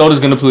Minnesota's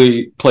going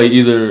to play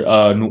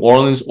either New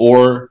Orleans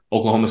or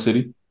Oklahoma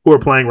City. Who are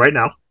playing right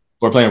now.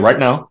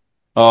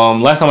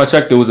 Last time I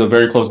checked, it was a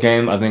very close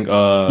game. I think.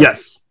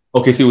 Yes.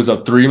 OKC was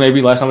up 3,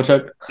 maybe. Last time I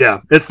checked. Yeah,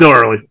 it's still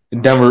early.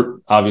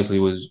 Denver obviously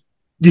was.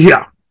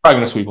 Yeah. Probably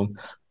going to sweep them.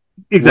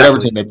 Exactly.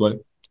 Whatever team they play.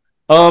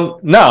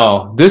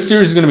 Now this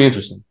series is going to be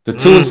interesting. The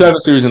 2-7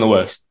 series in the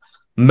West.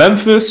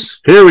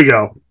 Memphis. Here we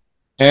go.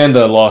 And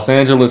the Los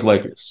Angeles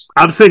Lakers.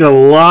 I'm seeing a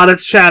lot of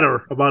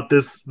chatter about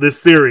this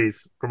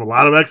series from a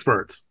lot of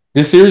experts.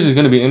 This series is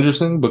going to be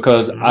interesting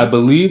because I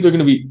believe they're going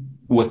to be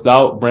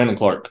without Brandon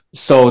Clark.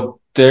 So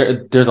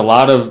there's a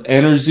lot of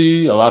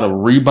energy, a lot of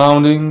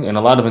rebounding, and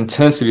a lot of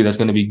intensity that's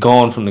going to be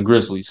gone from the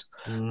Grizzlies.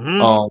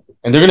 And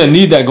they're going to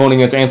need that going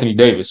against Anthony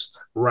Davis.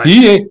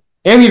 Right.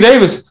 Anthony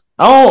Davis,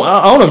 I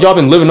don't know if y'all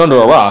been living under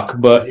a rock,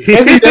 but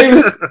Anthony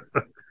Davis,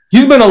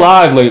 he's been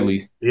alive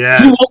lately.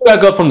 Yeah. He woke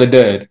back up from the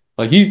dead.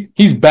 Like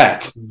he's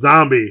back.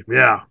 Zombie,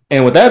 yeah.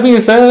 And with that being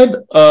said,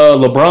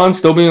 LeBron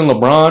still being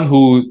LeBron,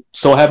 who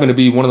so happened to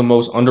be one of the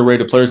most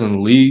underrated players in the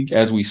league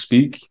as we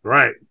speak.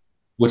 Right.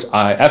 Which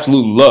I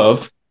absolutely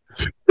love.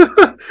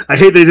 I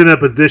hate that he's in that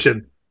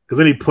position because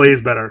then he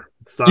plays better.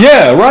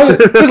 Yeah, right?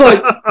 It's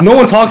like no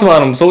one talks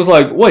about him. So it's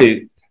like,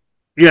 wait.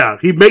 Yeah,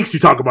 he makes you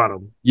talk about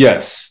him.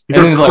 Yes. He's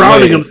just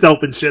crowding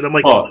himself and shit. I'm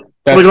like,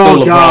 that's still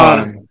LeBron.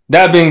 God.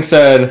 That being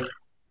said,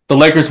 the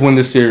Lakers win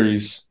this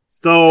series.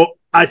 So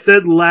I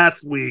said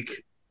last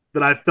week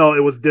that I felt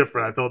it was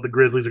different. I felt the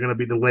Grizzlies are going to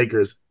beat the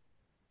Lakers.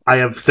 I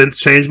have since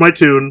changed my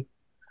tune.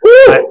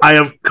 I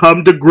have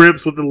come to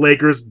grips with the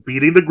Lakers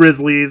beating the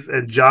Grizzlies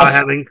and Ja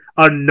having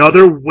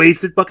another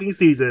wasted fucking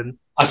season.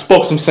 I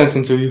spoke some sense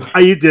into you.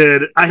 You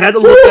did. I had to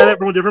look at it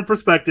from a different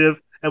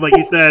perspective. And like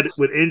you said,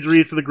 with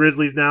injuries to the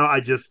Grizzlies now,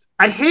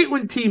 I hate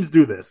when teams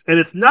do this. And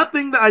it's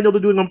nothing that I know they're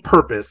doing on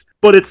purpose,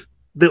 but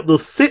they'll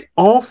sit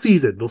all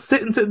season. They'll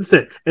sit. And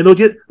they'll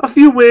get a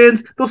few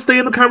wins. They'll stay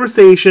in the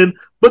conversation.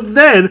 But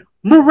then,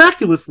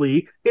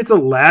 miraculously, it's the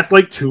last,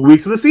 2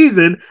 weeks of the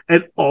season.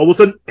 And all of a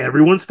sudden,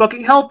 everyone's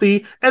fucking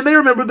healthy. And they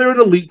remember they're an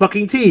elite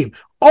fucking team.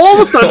 All of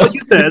a sudden, like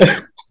you said,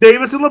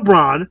 Davis and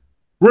LeBron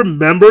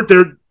remembered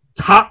their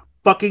top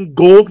fucking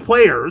gold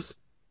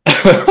players.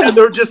 And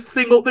they're just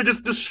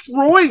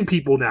destroying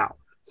people now.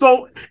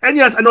 So, and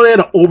yes, I know they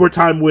had an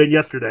overtime win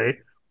yesterday.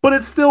 But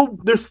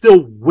they're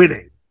still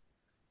winning.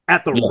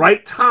 At the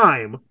right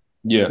time,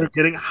 they're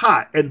getting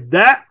hot. And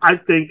that, I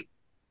think,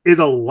 is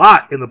a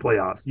lot in the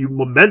playoffs.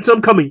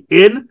 Momentum coming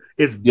in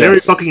is very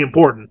fucking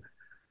important.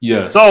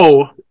 Yes.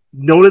 So,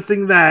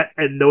 noticing that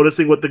and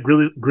noticing what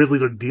the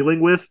Grizzlies are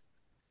dealing with,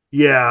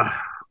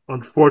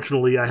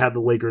 unfortunately, I have the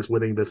Lakers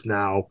winning this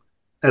now.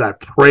 And I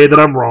pray that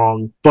I'm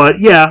wrong. But,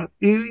 you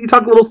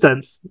talk a little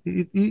sense.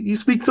 You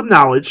speak some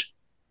knowledge.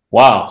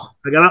 Wow.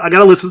 I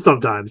gotta listen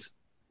sometimes.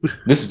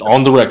 This is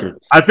on the record.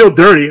 I feel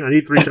dirty. I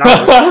need 3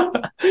 showers.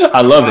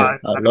 I love it.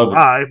 I love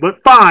it.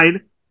 But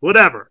fine.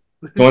 Whatever.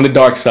 Go on the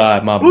dark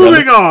side, my brother.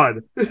 Moving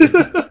on.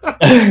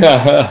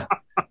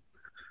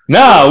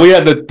 Now, we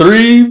have the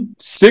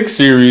 3-6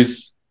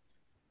 series,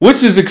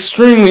 which is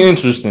extremely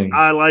interesting.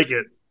 I like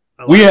it.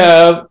 We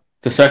have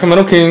the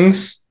Sacramento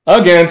Kings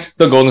against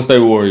the Golden State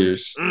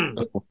Warriors.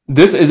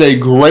 This is a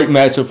great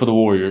matchup for the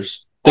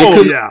Warriors. They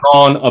could have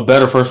drawn a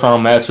better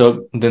first-round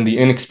matchup than the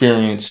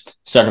inexperienced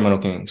Sacramento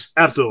Kings.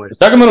 Absolutely. The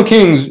Sacramento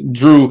Kings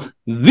drew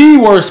the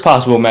worst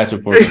possible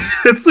matchup for them.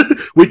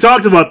 We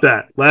talked about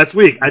that last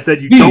week. I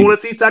said you don't want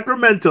to see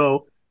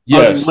Sacramento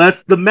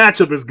unless the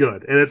matchup is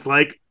good. And it's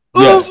like,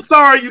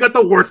 sorry, you got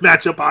the worst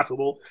matchup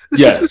possible.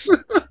 Yes.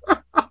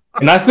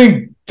 And I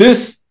think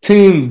this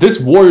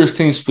Warriors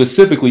team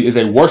specifically, is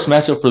a worse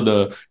matchup for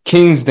the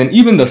Kings than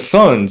even the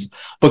Suns,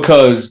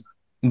 because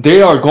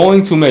they are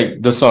going to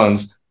make the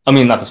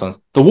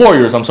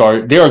Warriors,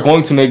 they are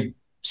going to make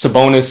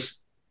Sabonis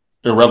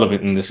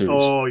irrelevant in this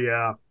series. Oh,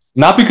 yeah.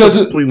 Not because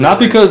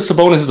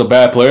Sabonis is a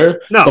bad player,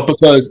 but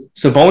because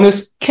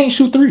Sabonis can't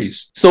shoot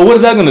threes. So what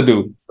is that going to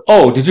do?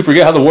 Oh, did you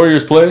forget how the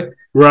Warriors play?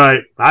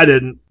 Right. I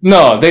didn't.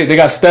 No, they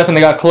got Steph and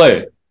they got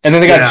Clay. And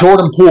then they got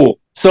Jordan Poole.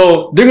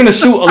 So they're going to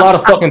shoot a lot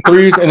of fucking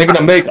threes, and they're going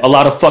to make a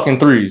lot of fucking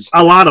threes.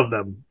 A lot of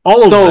them.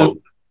 All of them. So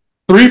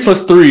 3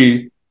 +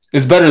 3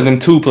 is better than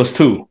 2 +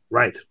 2.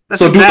 Right. That's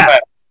so do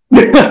that.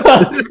 I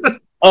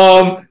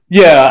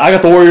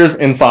got the Warriors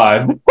in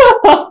 5.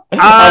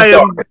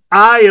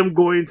 I am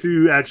going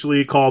to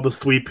actually call the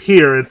sweep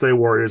here and say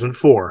Warriors in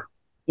 4.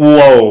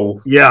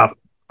 Whoa. Yeah.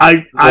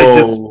 I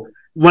just,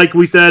 like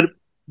we said,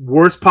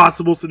 worst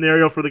possible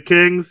scenario for the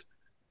Kings.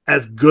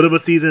 As good of a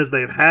season as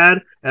they've had,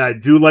 and I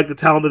do like the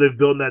talent that they've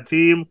built in that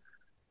team.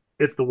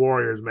 It's the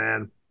Warriors,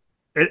 man.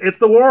 It's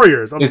the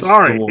Warriors. I'm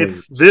sorry.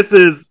 This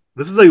is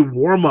a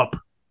warm up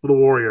for the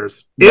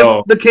Warriors. Bro.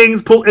 If the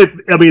Kings pull,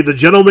 the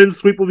gentleman's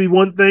sweep will be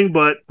one thing,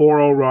 but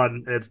 4-0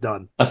 run, it's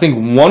done. I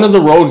think one of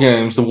the road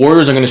games, the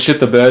Warriors are going to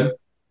shit the bed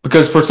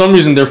because for some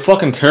reason they're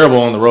fucking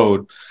terrible on the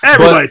road.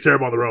 Everybody's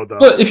terrible on the road, though.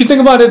 But if you think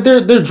about it,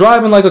 they're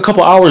driving like a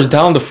couple hours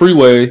down the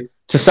freeway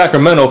to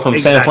Sacramento from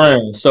San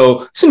Fran,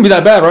 so it shouldn't be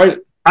that bad, right?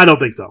 I don't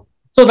think so.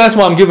 So that's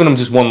why I'm giving them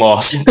just one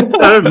loss. Maybe.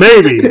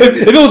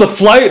 If it was a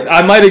flight,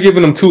 I might have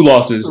given them 2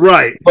 losses.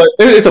 Right. But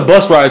it's a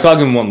bus ride, so I'll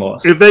give them 1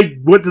 loss. If they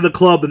went to the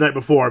club the night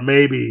before,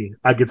 maybe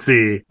I could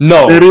see.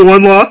 No. Maybe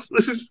 1 loss?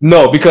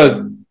 No, because,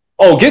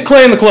 get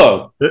Clay in the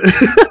club.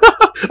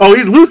 Oh,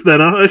 he's loose then,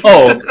 huh?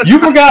 Oh, you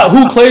forgot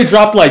who Clay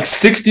dropped like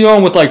 60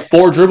 on with like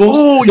 4 dribbles?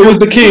 Oh, it was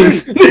the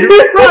Kings. Right.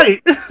 You're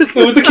right. It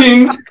was the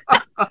Kings.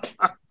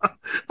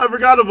 I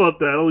forgot about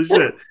that. Holy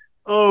shit.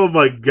 Oh,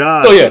 my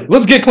God. Oh, yeah.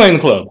 Let's get Clay in the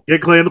club.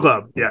 Get Clay in the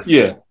club. Yes.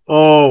 Yeah.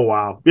 Oh,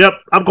 wow. Yep.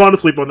 I'm calling to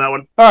sleep on that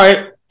one. All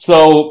right.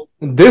 So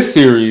this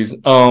series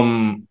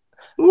oh,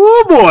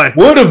 boy.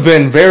 would have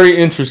been very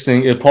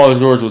interesting if Paul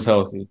George was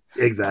healthy.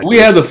 Exactly. We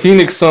had the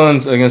Phoenix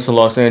Suns against the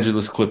Los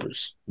Angeles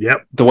Clippers.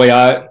 Yep. The way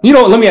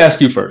let me ask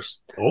you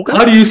first. Okay.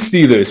 How do you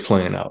see this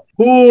playing out?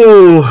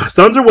 Ooh,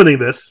 Suns are winning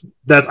this.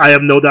 I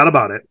have no doubt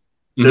about it.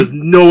 There's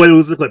no way to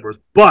lose the Clippers.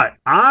 But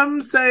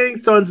I'm saying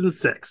Suns in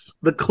 6.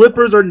 The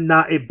Clippers are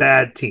not a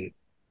bad team.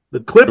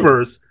 The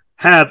Clippers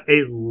have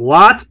a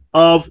lot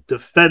of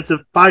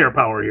defensive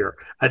firepower here.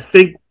 I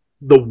think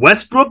the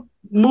Westbrook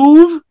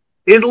move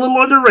is a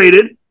little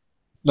underrated.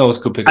 No, it's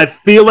a good pick. I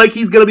feel like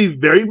he's going to be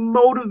very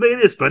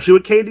motivated, especially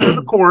with KD on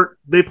the court.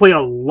 They play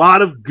a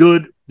lot of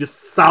good,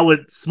 just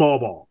solid small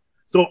ball.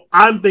 So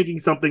I'm thinking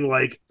something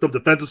like some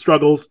defensive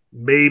struggles,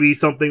 maybe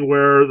something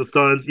where the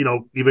Suns,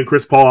 even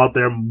Chris Paul out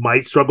there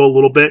might struggle a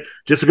little bit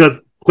just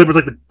because Clippers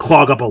like to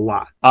clog up a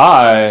lot.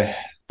 I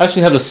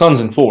actually have the Suns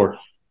in 4.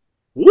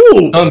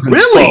 Ooh, Suns in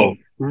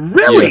really? 12.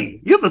 Really? Yeah.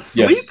 You have the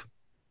sweep? Yes.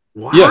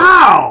 Wow.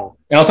 Yeah.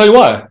 And I'll tell you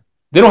why.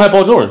 They don't have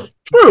Paul George.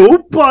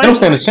 True, but they don't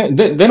stand a chance.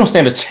 They don't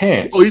stand a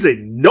chance. Oh, you say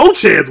no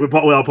chance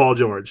without Paul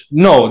George?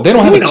 No, they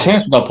don't have a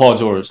chance without Paul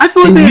George. I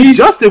feel like they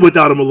adjusted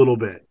without him a little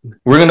bit.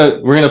 We're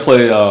gonna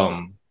play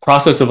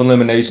process of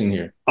elimination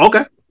here.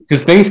 Okay.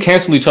 Because things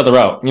cancel each other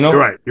out.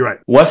 You're right.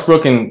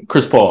 Westbrook and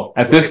Chris Paul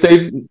at this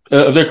stage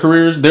of their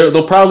careers,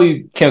 they'll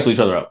probably cancel each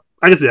other out.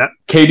 I can see that.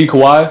 KD,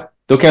 Kawhi,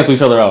 they'll cancel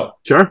each other out.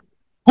 Sure.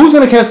 Who's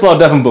gonna cancel out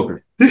Devin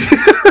Booker?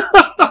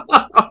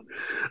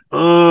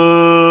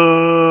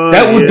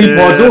 That would be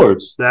Paul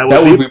George. That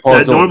would be Paul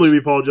George. That normally be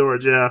Paul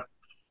George, yeah.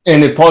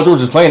 And if Paul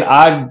George is playing,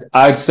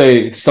 I'd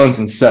say Suns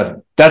in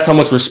 7. That's how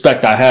much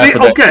respect I have for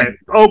that team.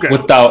 Okay.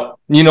 Without,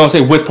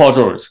 with Paul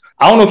George.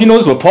 I don't know if you know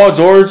this, but Paul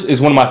George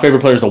is one of my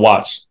favorite players to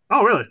watch.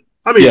 Oh, really?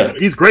 I mean,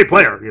 he's a great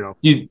player,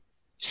 He's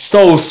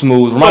so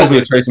smooth. Reminds me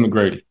of Tracy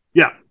McGrady.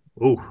 Yeah.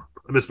 Ooh,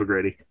 I miss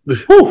McGrady.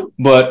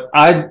 But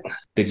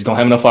they just don't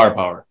have enough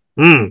firepower.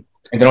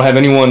 And they don't have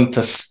anyone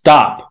to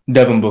stop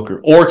Devin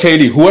Booker or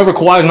KD. Whoever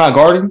Kawhi's not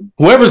guarding,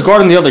 whoever's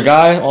guarding the other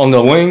guy on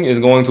the wing is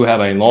going to have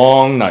a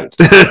long night.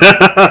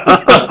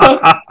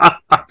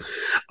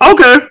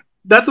 Okay.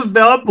 That's a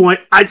valid point.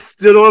 I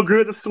still don't agree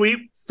with the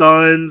sweep.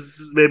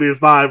 Suns, maybe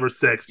 5 or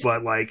 6,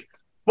 but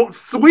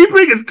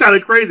sweeping is kind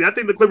of crazy. I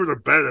think the Clippers are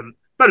better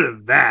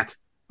than that.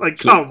 Like,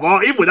 come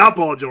on, even without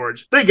Paul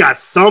George, they got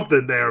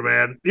something there,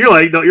 man. You're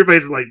like, no, your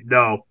face is like,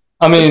 no.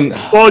 I mean,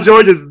 Paul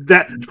George is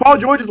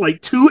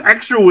like 2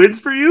 extra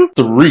wins for you?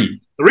 3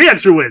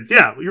 extra wins,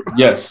 yeah.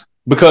 Yes,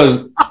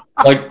 because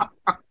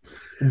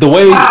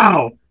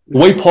the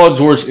way Paul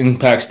George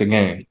impacts the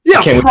game.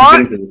 Yeah,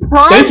 prime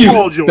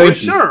Paul George,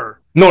 sure.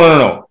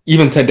 No.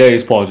 Even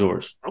today's Paul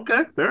George.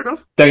 Okay, fair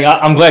enough.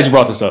 I'm glad you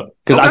brought this up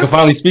because I can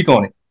finally speak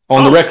on it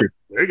on the record.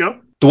 There you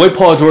go. The way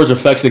Paul George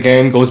affects the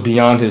game goes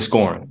beyond his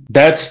scoring.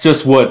 That's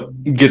just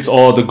what gets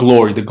all the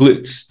glory, the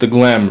glitz, the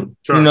glamour,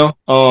 sure.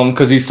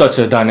 Because he's such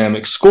a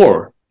dynamic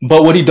scorer.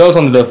 But what he does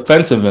on the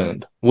defensive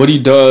end, what he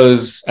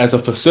does as a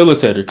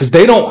facilitator, because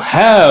they don't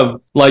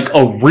have like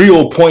a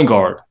real point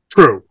guard.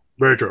 True.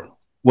 Very true.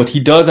 What he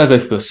does as a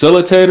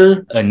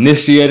facilitator,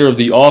 initiator of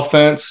the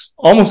offense,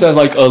 almost as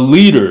like a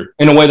leader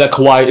in a way that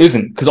Kawhi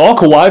isn't. Because all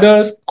Kawhi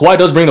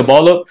does bring the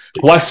ball up.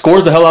 Kawhi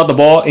scores the hell out of the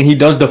ball and he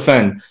does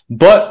defend.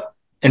 But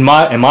in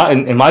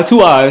my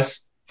 2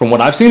 eyes, from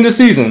what I've seen this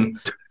season,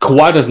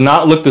 Kawhi does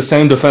not look the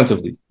same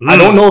defensively. I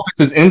don't know if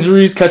it's his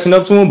injuries catching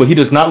up to him, but he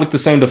does not look the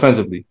same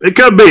defensively. It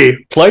could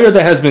be. Player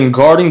that has been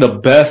guarding the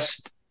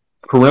best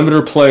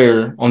perimeter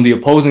player on the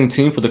opposing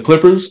team for the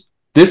Clippers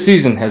this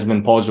season has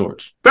been Paul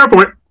George. Fair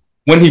point.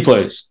 When he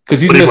plays, because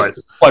he's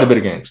missed quite a bit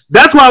of games.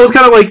 That's why I was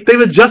kind of like,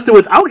 they've adjusted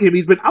without him.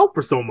 He's been out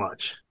for so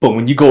much. But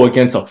when you go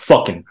against a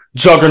fucking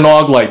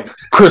juggernaut like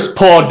Chris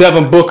Paul,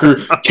 Devin Booker,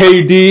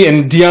 KD,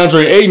 and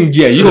DeAndre Ayton,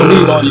 yeah, you don't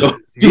need all your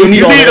You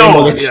need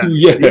all that.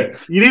 Yeah.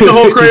 You need the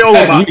whole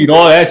Crayola box. You need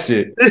all that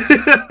shit.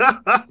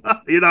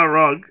 You're not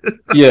wrong.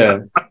 Yeah.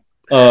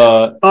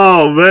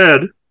 Oh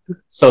man.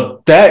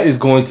 So that is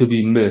going to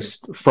be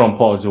missed from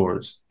Paul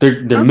George.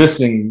 They're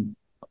missing,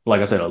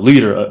 like I said, a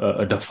leader,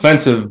 a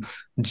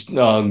defensive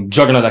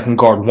juggernaut that can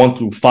guard 1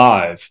 through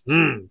 5.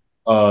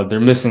 They're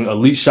missing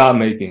elite shot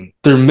making.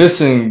 They're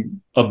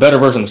missing a better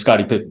version of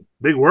Scottie Pippen.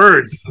 Big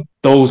words.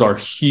 Those are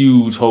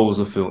huge holes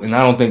to fill. And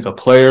I don't think a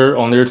player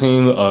on their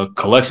team, a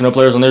collection of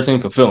players on their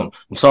team can fill them.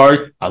 I'm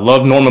sorry. I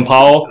love Norman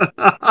Powell.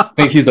 I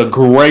think he's a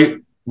great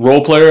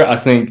role player. I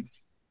think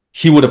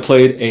he would have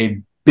played a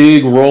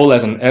big role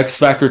as an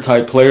X-Factor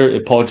type player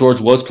if Paul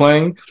George was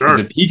playing. Because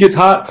if he gets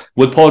hot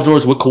with Paul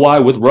George, with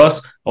Kawhi, with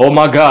Russ, oh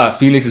my God,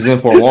 Phoenix is in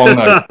for a long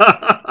night.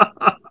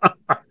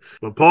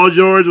 But Paul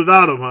George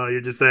without him, huh?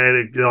 You're just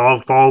saying it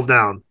all falls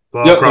down.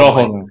 It all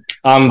falls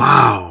down.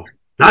 Wow.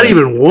 Not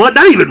even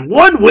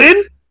one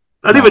win?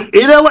 Not even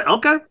in LA?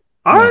 Okay.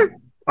 All right.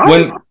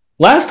 When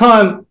last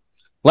time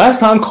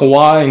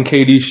Kawhi and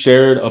KD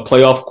shared a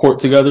playoff court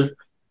together,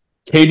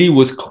 KD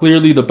was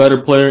clearly the better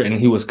player and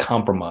he was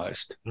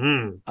compromised. I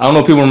don't know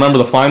if people remember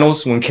the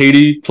finals when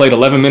KD played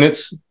 11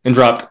 minutes and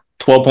dropped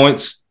 12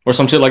 points or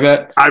some shit like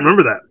that. I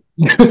remember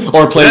that.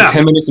 Or played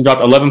 10 minutes and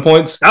dropped 11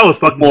 points. That was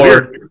fucking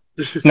weird.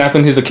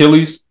 Snapping his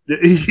Achilles.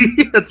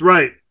 That's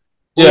right.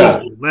 Yeah.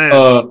 Oh,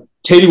 man.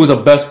 KD was the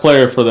best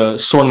player for the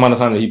short amount of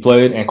time that he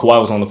played, and Kawhi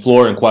was on the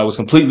floor, and Kawhi was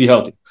completely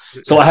healthy.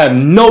 So I have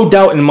no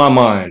doubt in my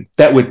mind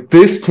that with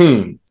this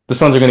team, the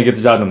Suns are going to get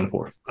the job done in the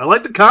fourth. I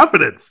like the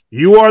confidence.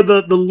 You are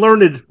the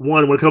learned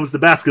one when it comes to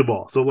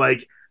basketball. So,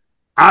 like,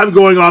 I'm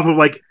going off of,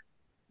 like,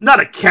 not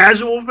a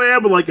casual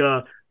fan, but like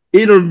a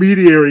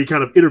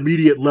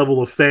intermediate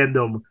level of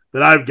fandom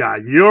that I've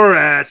got. Your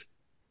ass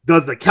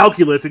does the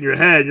calculus in your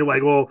head. You're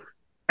like, well,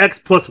 X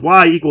plus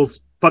Y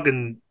equals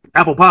fucking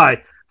apple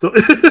pie. So,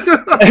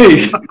 hey,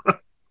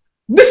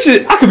 this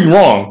shit, I could be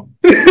wrong.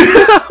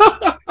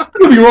 I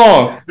could be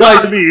wrong.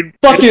 Like, I mean,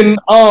 fucking,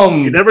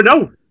 you never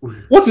know.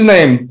 What's his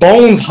name?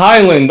 Bones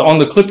Highland on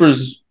the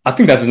Clippers. I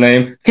think that's his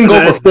name. Can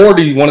go for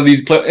 40 one of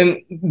these players, and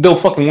they'll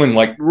fucking win.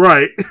 Like,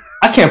 right.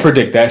 I can't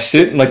predict that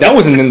shit. Like, that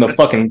wasn't in the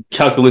fucking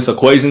calculus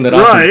equation that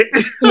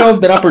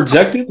that I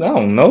projected. I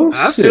don't know.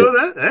 I shit. feel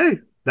that. Hey,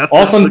 that's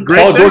all of a sudden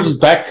Paul George is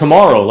back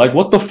tomorrow. Like,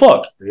 what the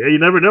fuck? Yeah, you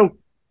never know.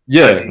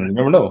 Yeah, you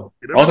never know.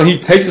 Also, he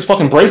takes his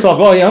fucking brace off.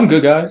 Oh, yeah, I'm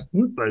good, guys.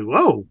 Like,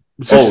 whoa.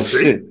 Oh,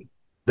 shit.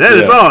 Then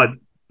it's on.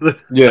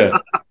 Yeah.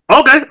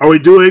 Okay. Are we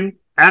doing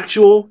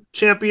actual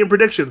champion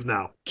predictions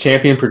now?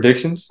 Champion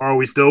predictions? Or are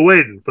we still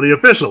waiting for the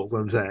officials,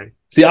 I'm saying?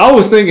 See, I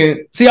was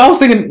thinking,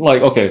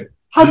 like, okay,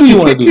 how do you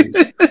want to do this?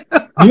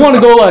 Do you want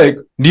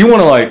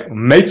to like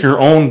make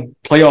your own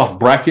playoff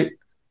bracket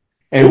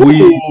and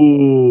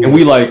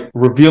we like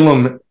reveal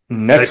them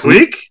next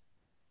week?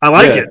 I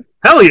like it.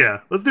 Hell yeah.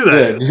 Let's do that.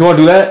 Yeah. Do you want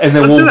to do that? And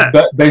then we'll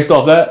bet based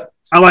off that?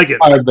 I like it.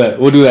 I bet.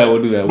 We'll do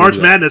that. March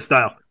Madness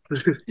style.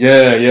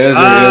 Yeah.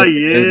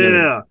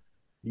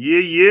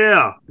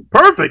 Yeah.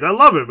 Perfect. I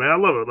love it, man. I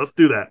love it. Let's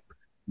do that.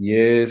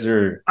 Yes,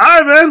 sir. All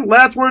right, man.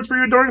 Last words for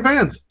your adoring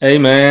fans. Hey,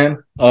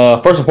 man.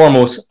 First and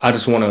foremost, I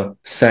just want to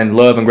send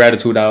love and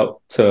gratitude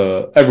out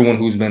to everyone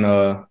who's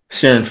been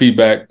sharing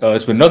feedback.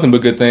 It's been nothing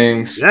but good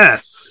things.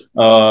 Yes.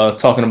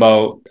 Talking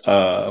about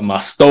my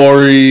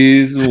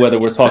stories, whether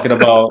we're talking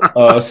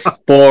about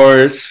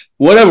sports,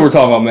 whatever we're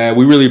talking about, man.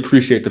 We really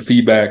appreciate the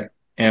feedback,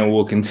 and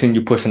we'll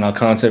continue pushing our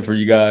content for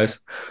you guys.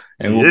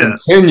 And we'll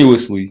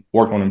continuously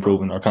work on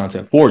improving our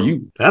content for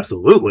you.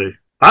 Absolutely.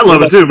 I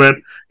love it too,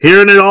 man.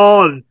 Hearing it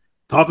all and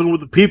talking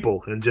with the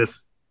people and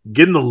just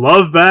getting the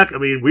love back. I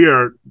mean,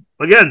 we're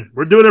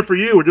doing it for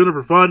you. We're doing it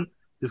for fun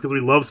just because we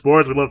love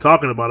sports. We love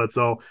talking about it.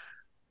 So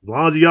as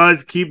long as you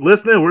guys keep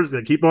listening, we're just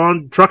going to keep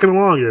on trucking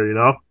along here, you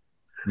know?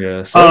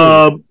 Yes.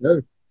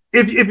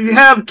 If you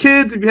have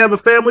kids, if you have a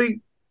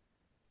family,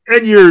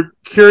 and you're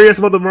curious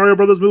about the Mario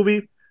Brothers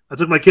movie, I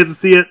took my kids to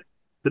see it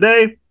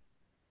today.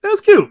 It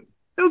was cute.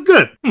 It was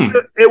good.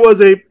 It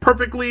was a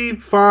perfectly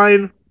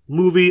fine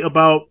movie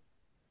about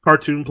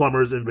cartoon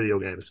plumbers in video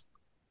games.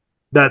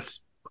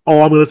 That's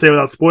all I'm going to say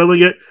without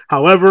spoiling it.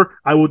 However,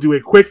 I will do a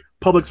quick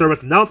public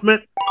service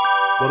announcement.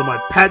 One of my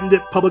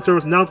patented public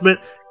service announcement.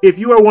 If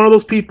you are one of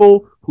those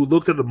people who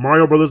looks at the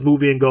Mario Brothers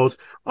movie and goes,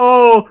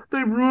 "Oh,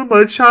 they ruined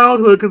my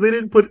childhood because they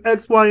didn't put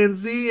X, Y, and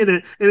Z in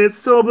it, and it's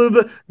so blah,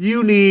 blah,"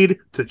 you need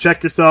to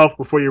check yourself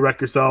before you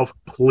wreck yourself,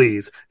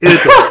 please. It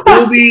is a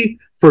movie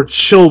for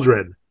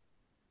children.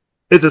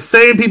 It's the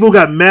same people who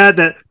got mad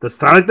that the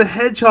Sonic the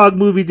Hedgehog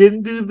movie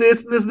didn't do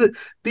this and this and that.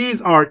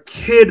 These are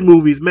kid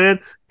movies, man.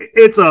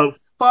 It's a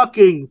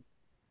fucking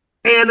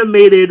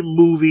animated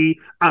movie.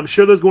 I'm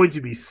sure there's going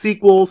to be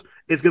sequels.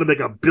 It's going to make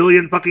 $1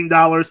 billion fucking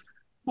dollars.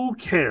 Who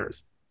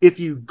cares? If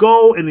you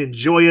go and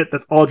enjoy it,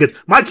 that's all it gets.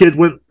 My kids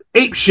went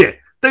ape shit.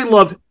 They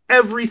loved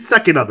every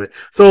second of it.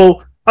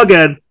 So,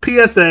 again,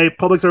 PSA,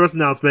 public service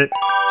announcement,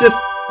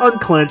 just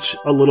unclench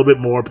a little bit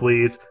more,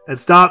 please, and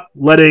stop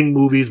letting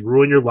movies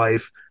ruin your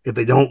life if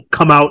they don't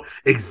come out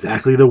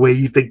exactly the way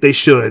you think they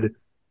should.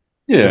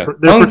 Yeah.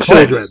 They're for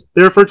children.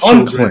 They're for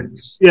children.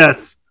 Unclench.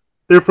 Yes.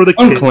 They're for the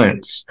kids.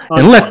 Unclench.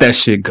 And let that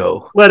shit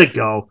go. Let it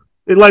go.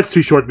 Life's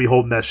too short to be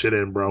holding that shit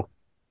in, bro.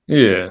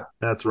 Yeah.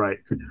 That's right.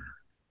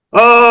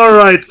 All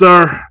right,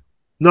 sir.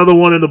 Another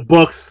one in the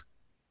books.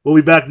 We'll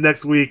be back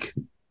next week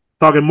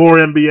talking more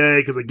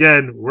NBA because,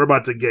 again, we're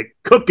about to get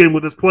cooking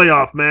with this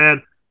playoff,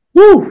 man.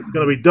 Woo! It's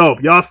going to be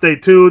dope. Y'all stay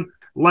tuned.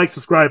 Like,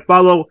 subscribe,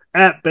 follow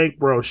at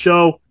Bankbros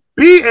Show.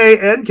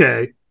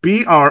 BANKBROSSHOW.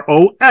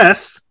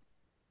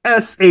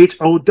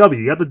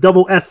 You got the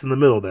double S in the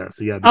middle there.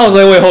 So I was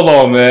like, wait, hold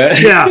on, man.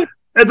 Yeah.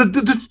 And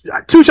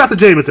two shots of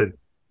Jameson.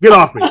 Get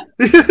off me.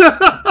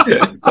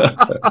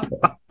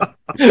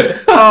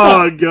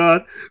 Oh,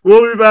 God.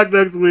 We'll be back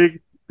next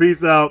week.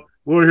 Peace out.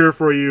 We're here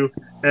for you,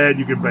 and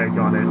you can bank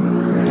on it.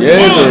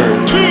 Yes, sir.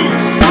 1, 2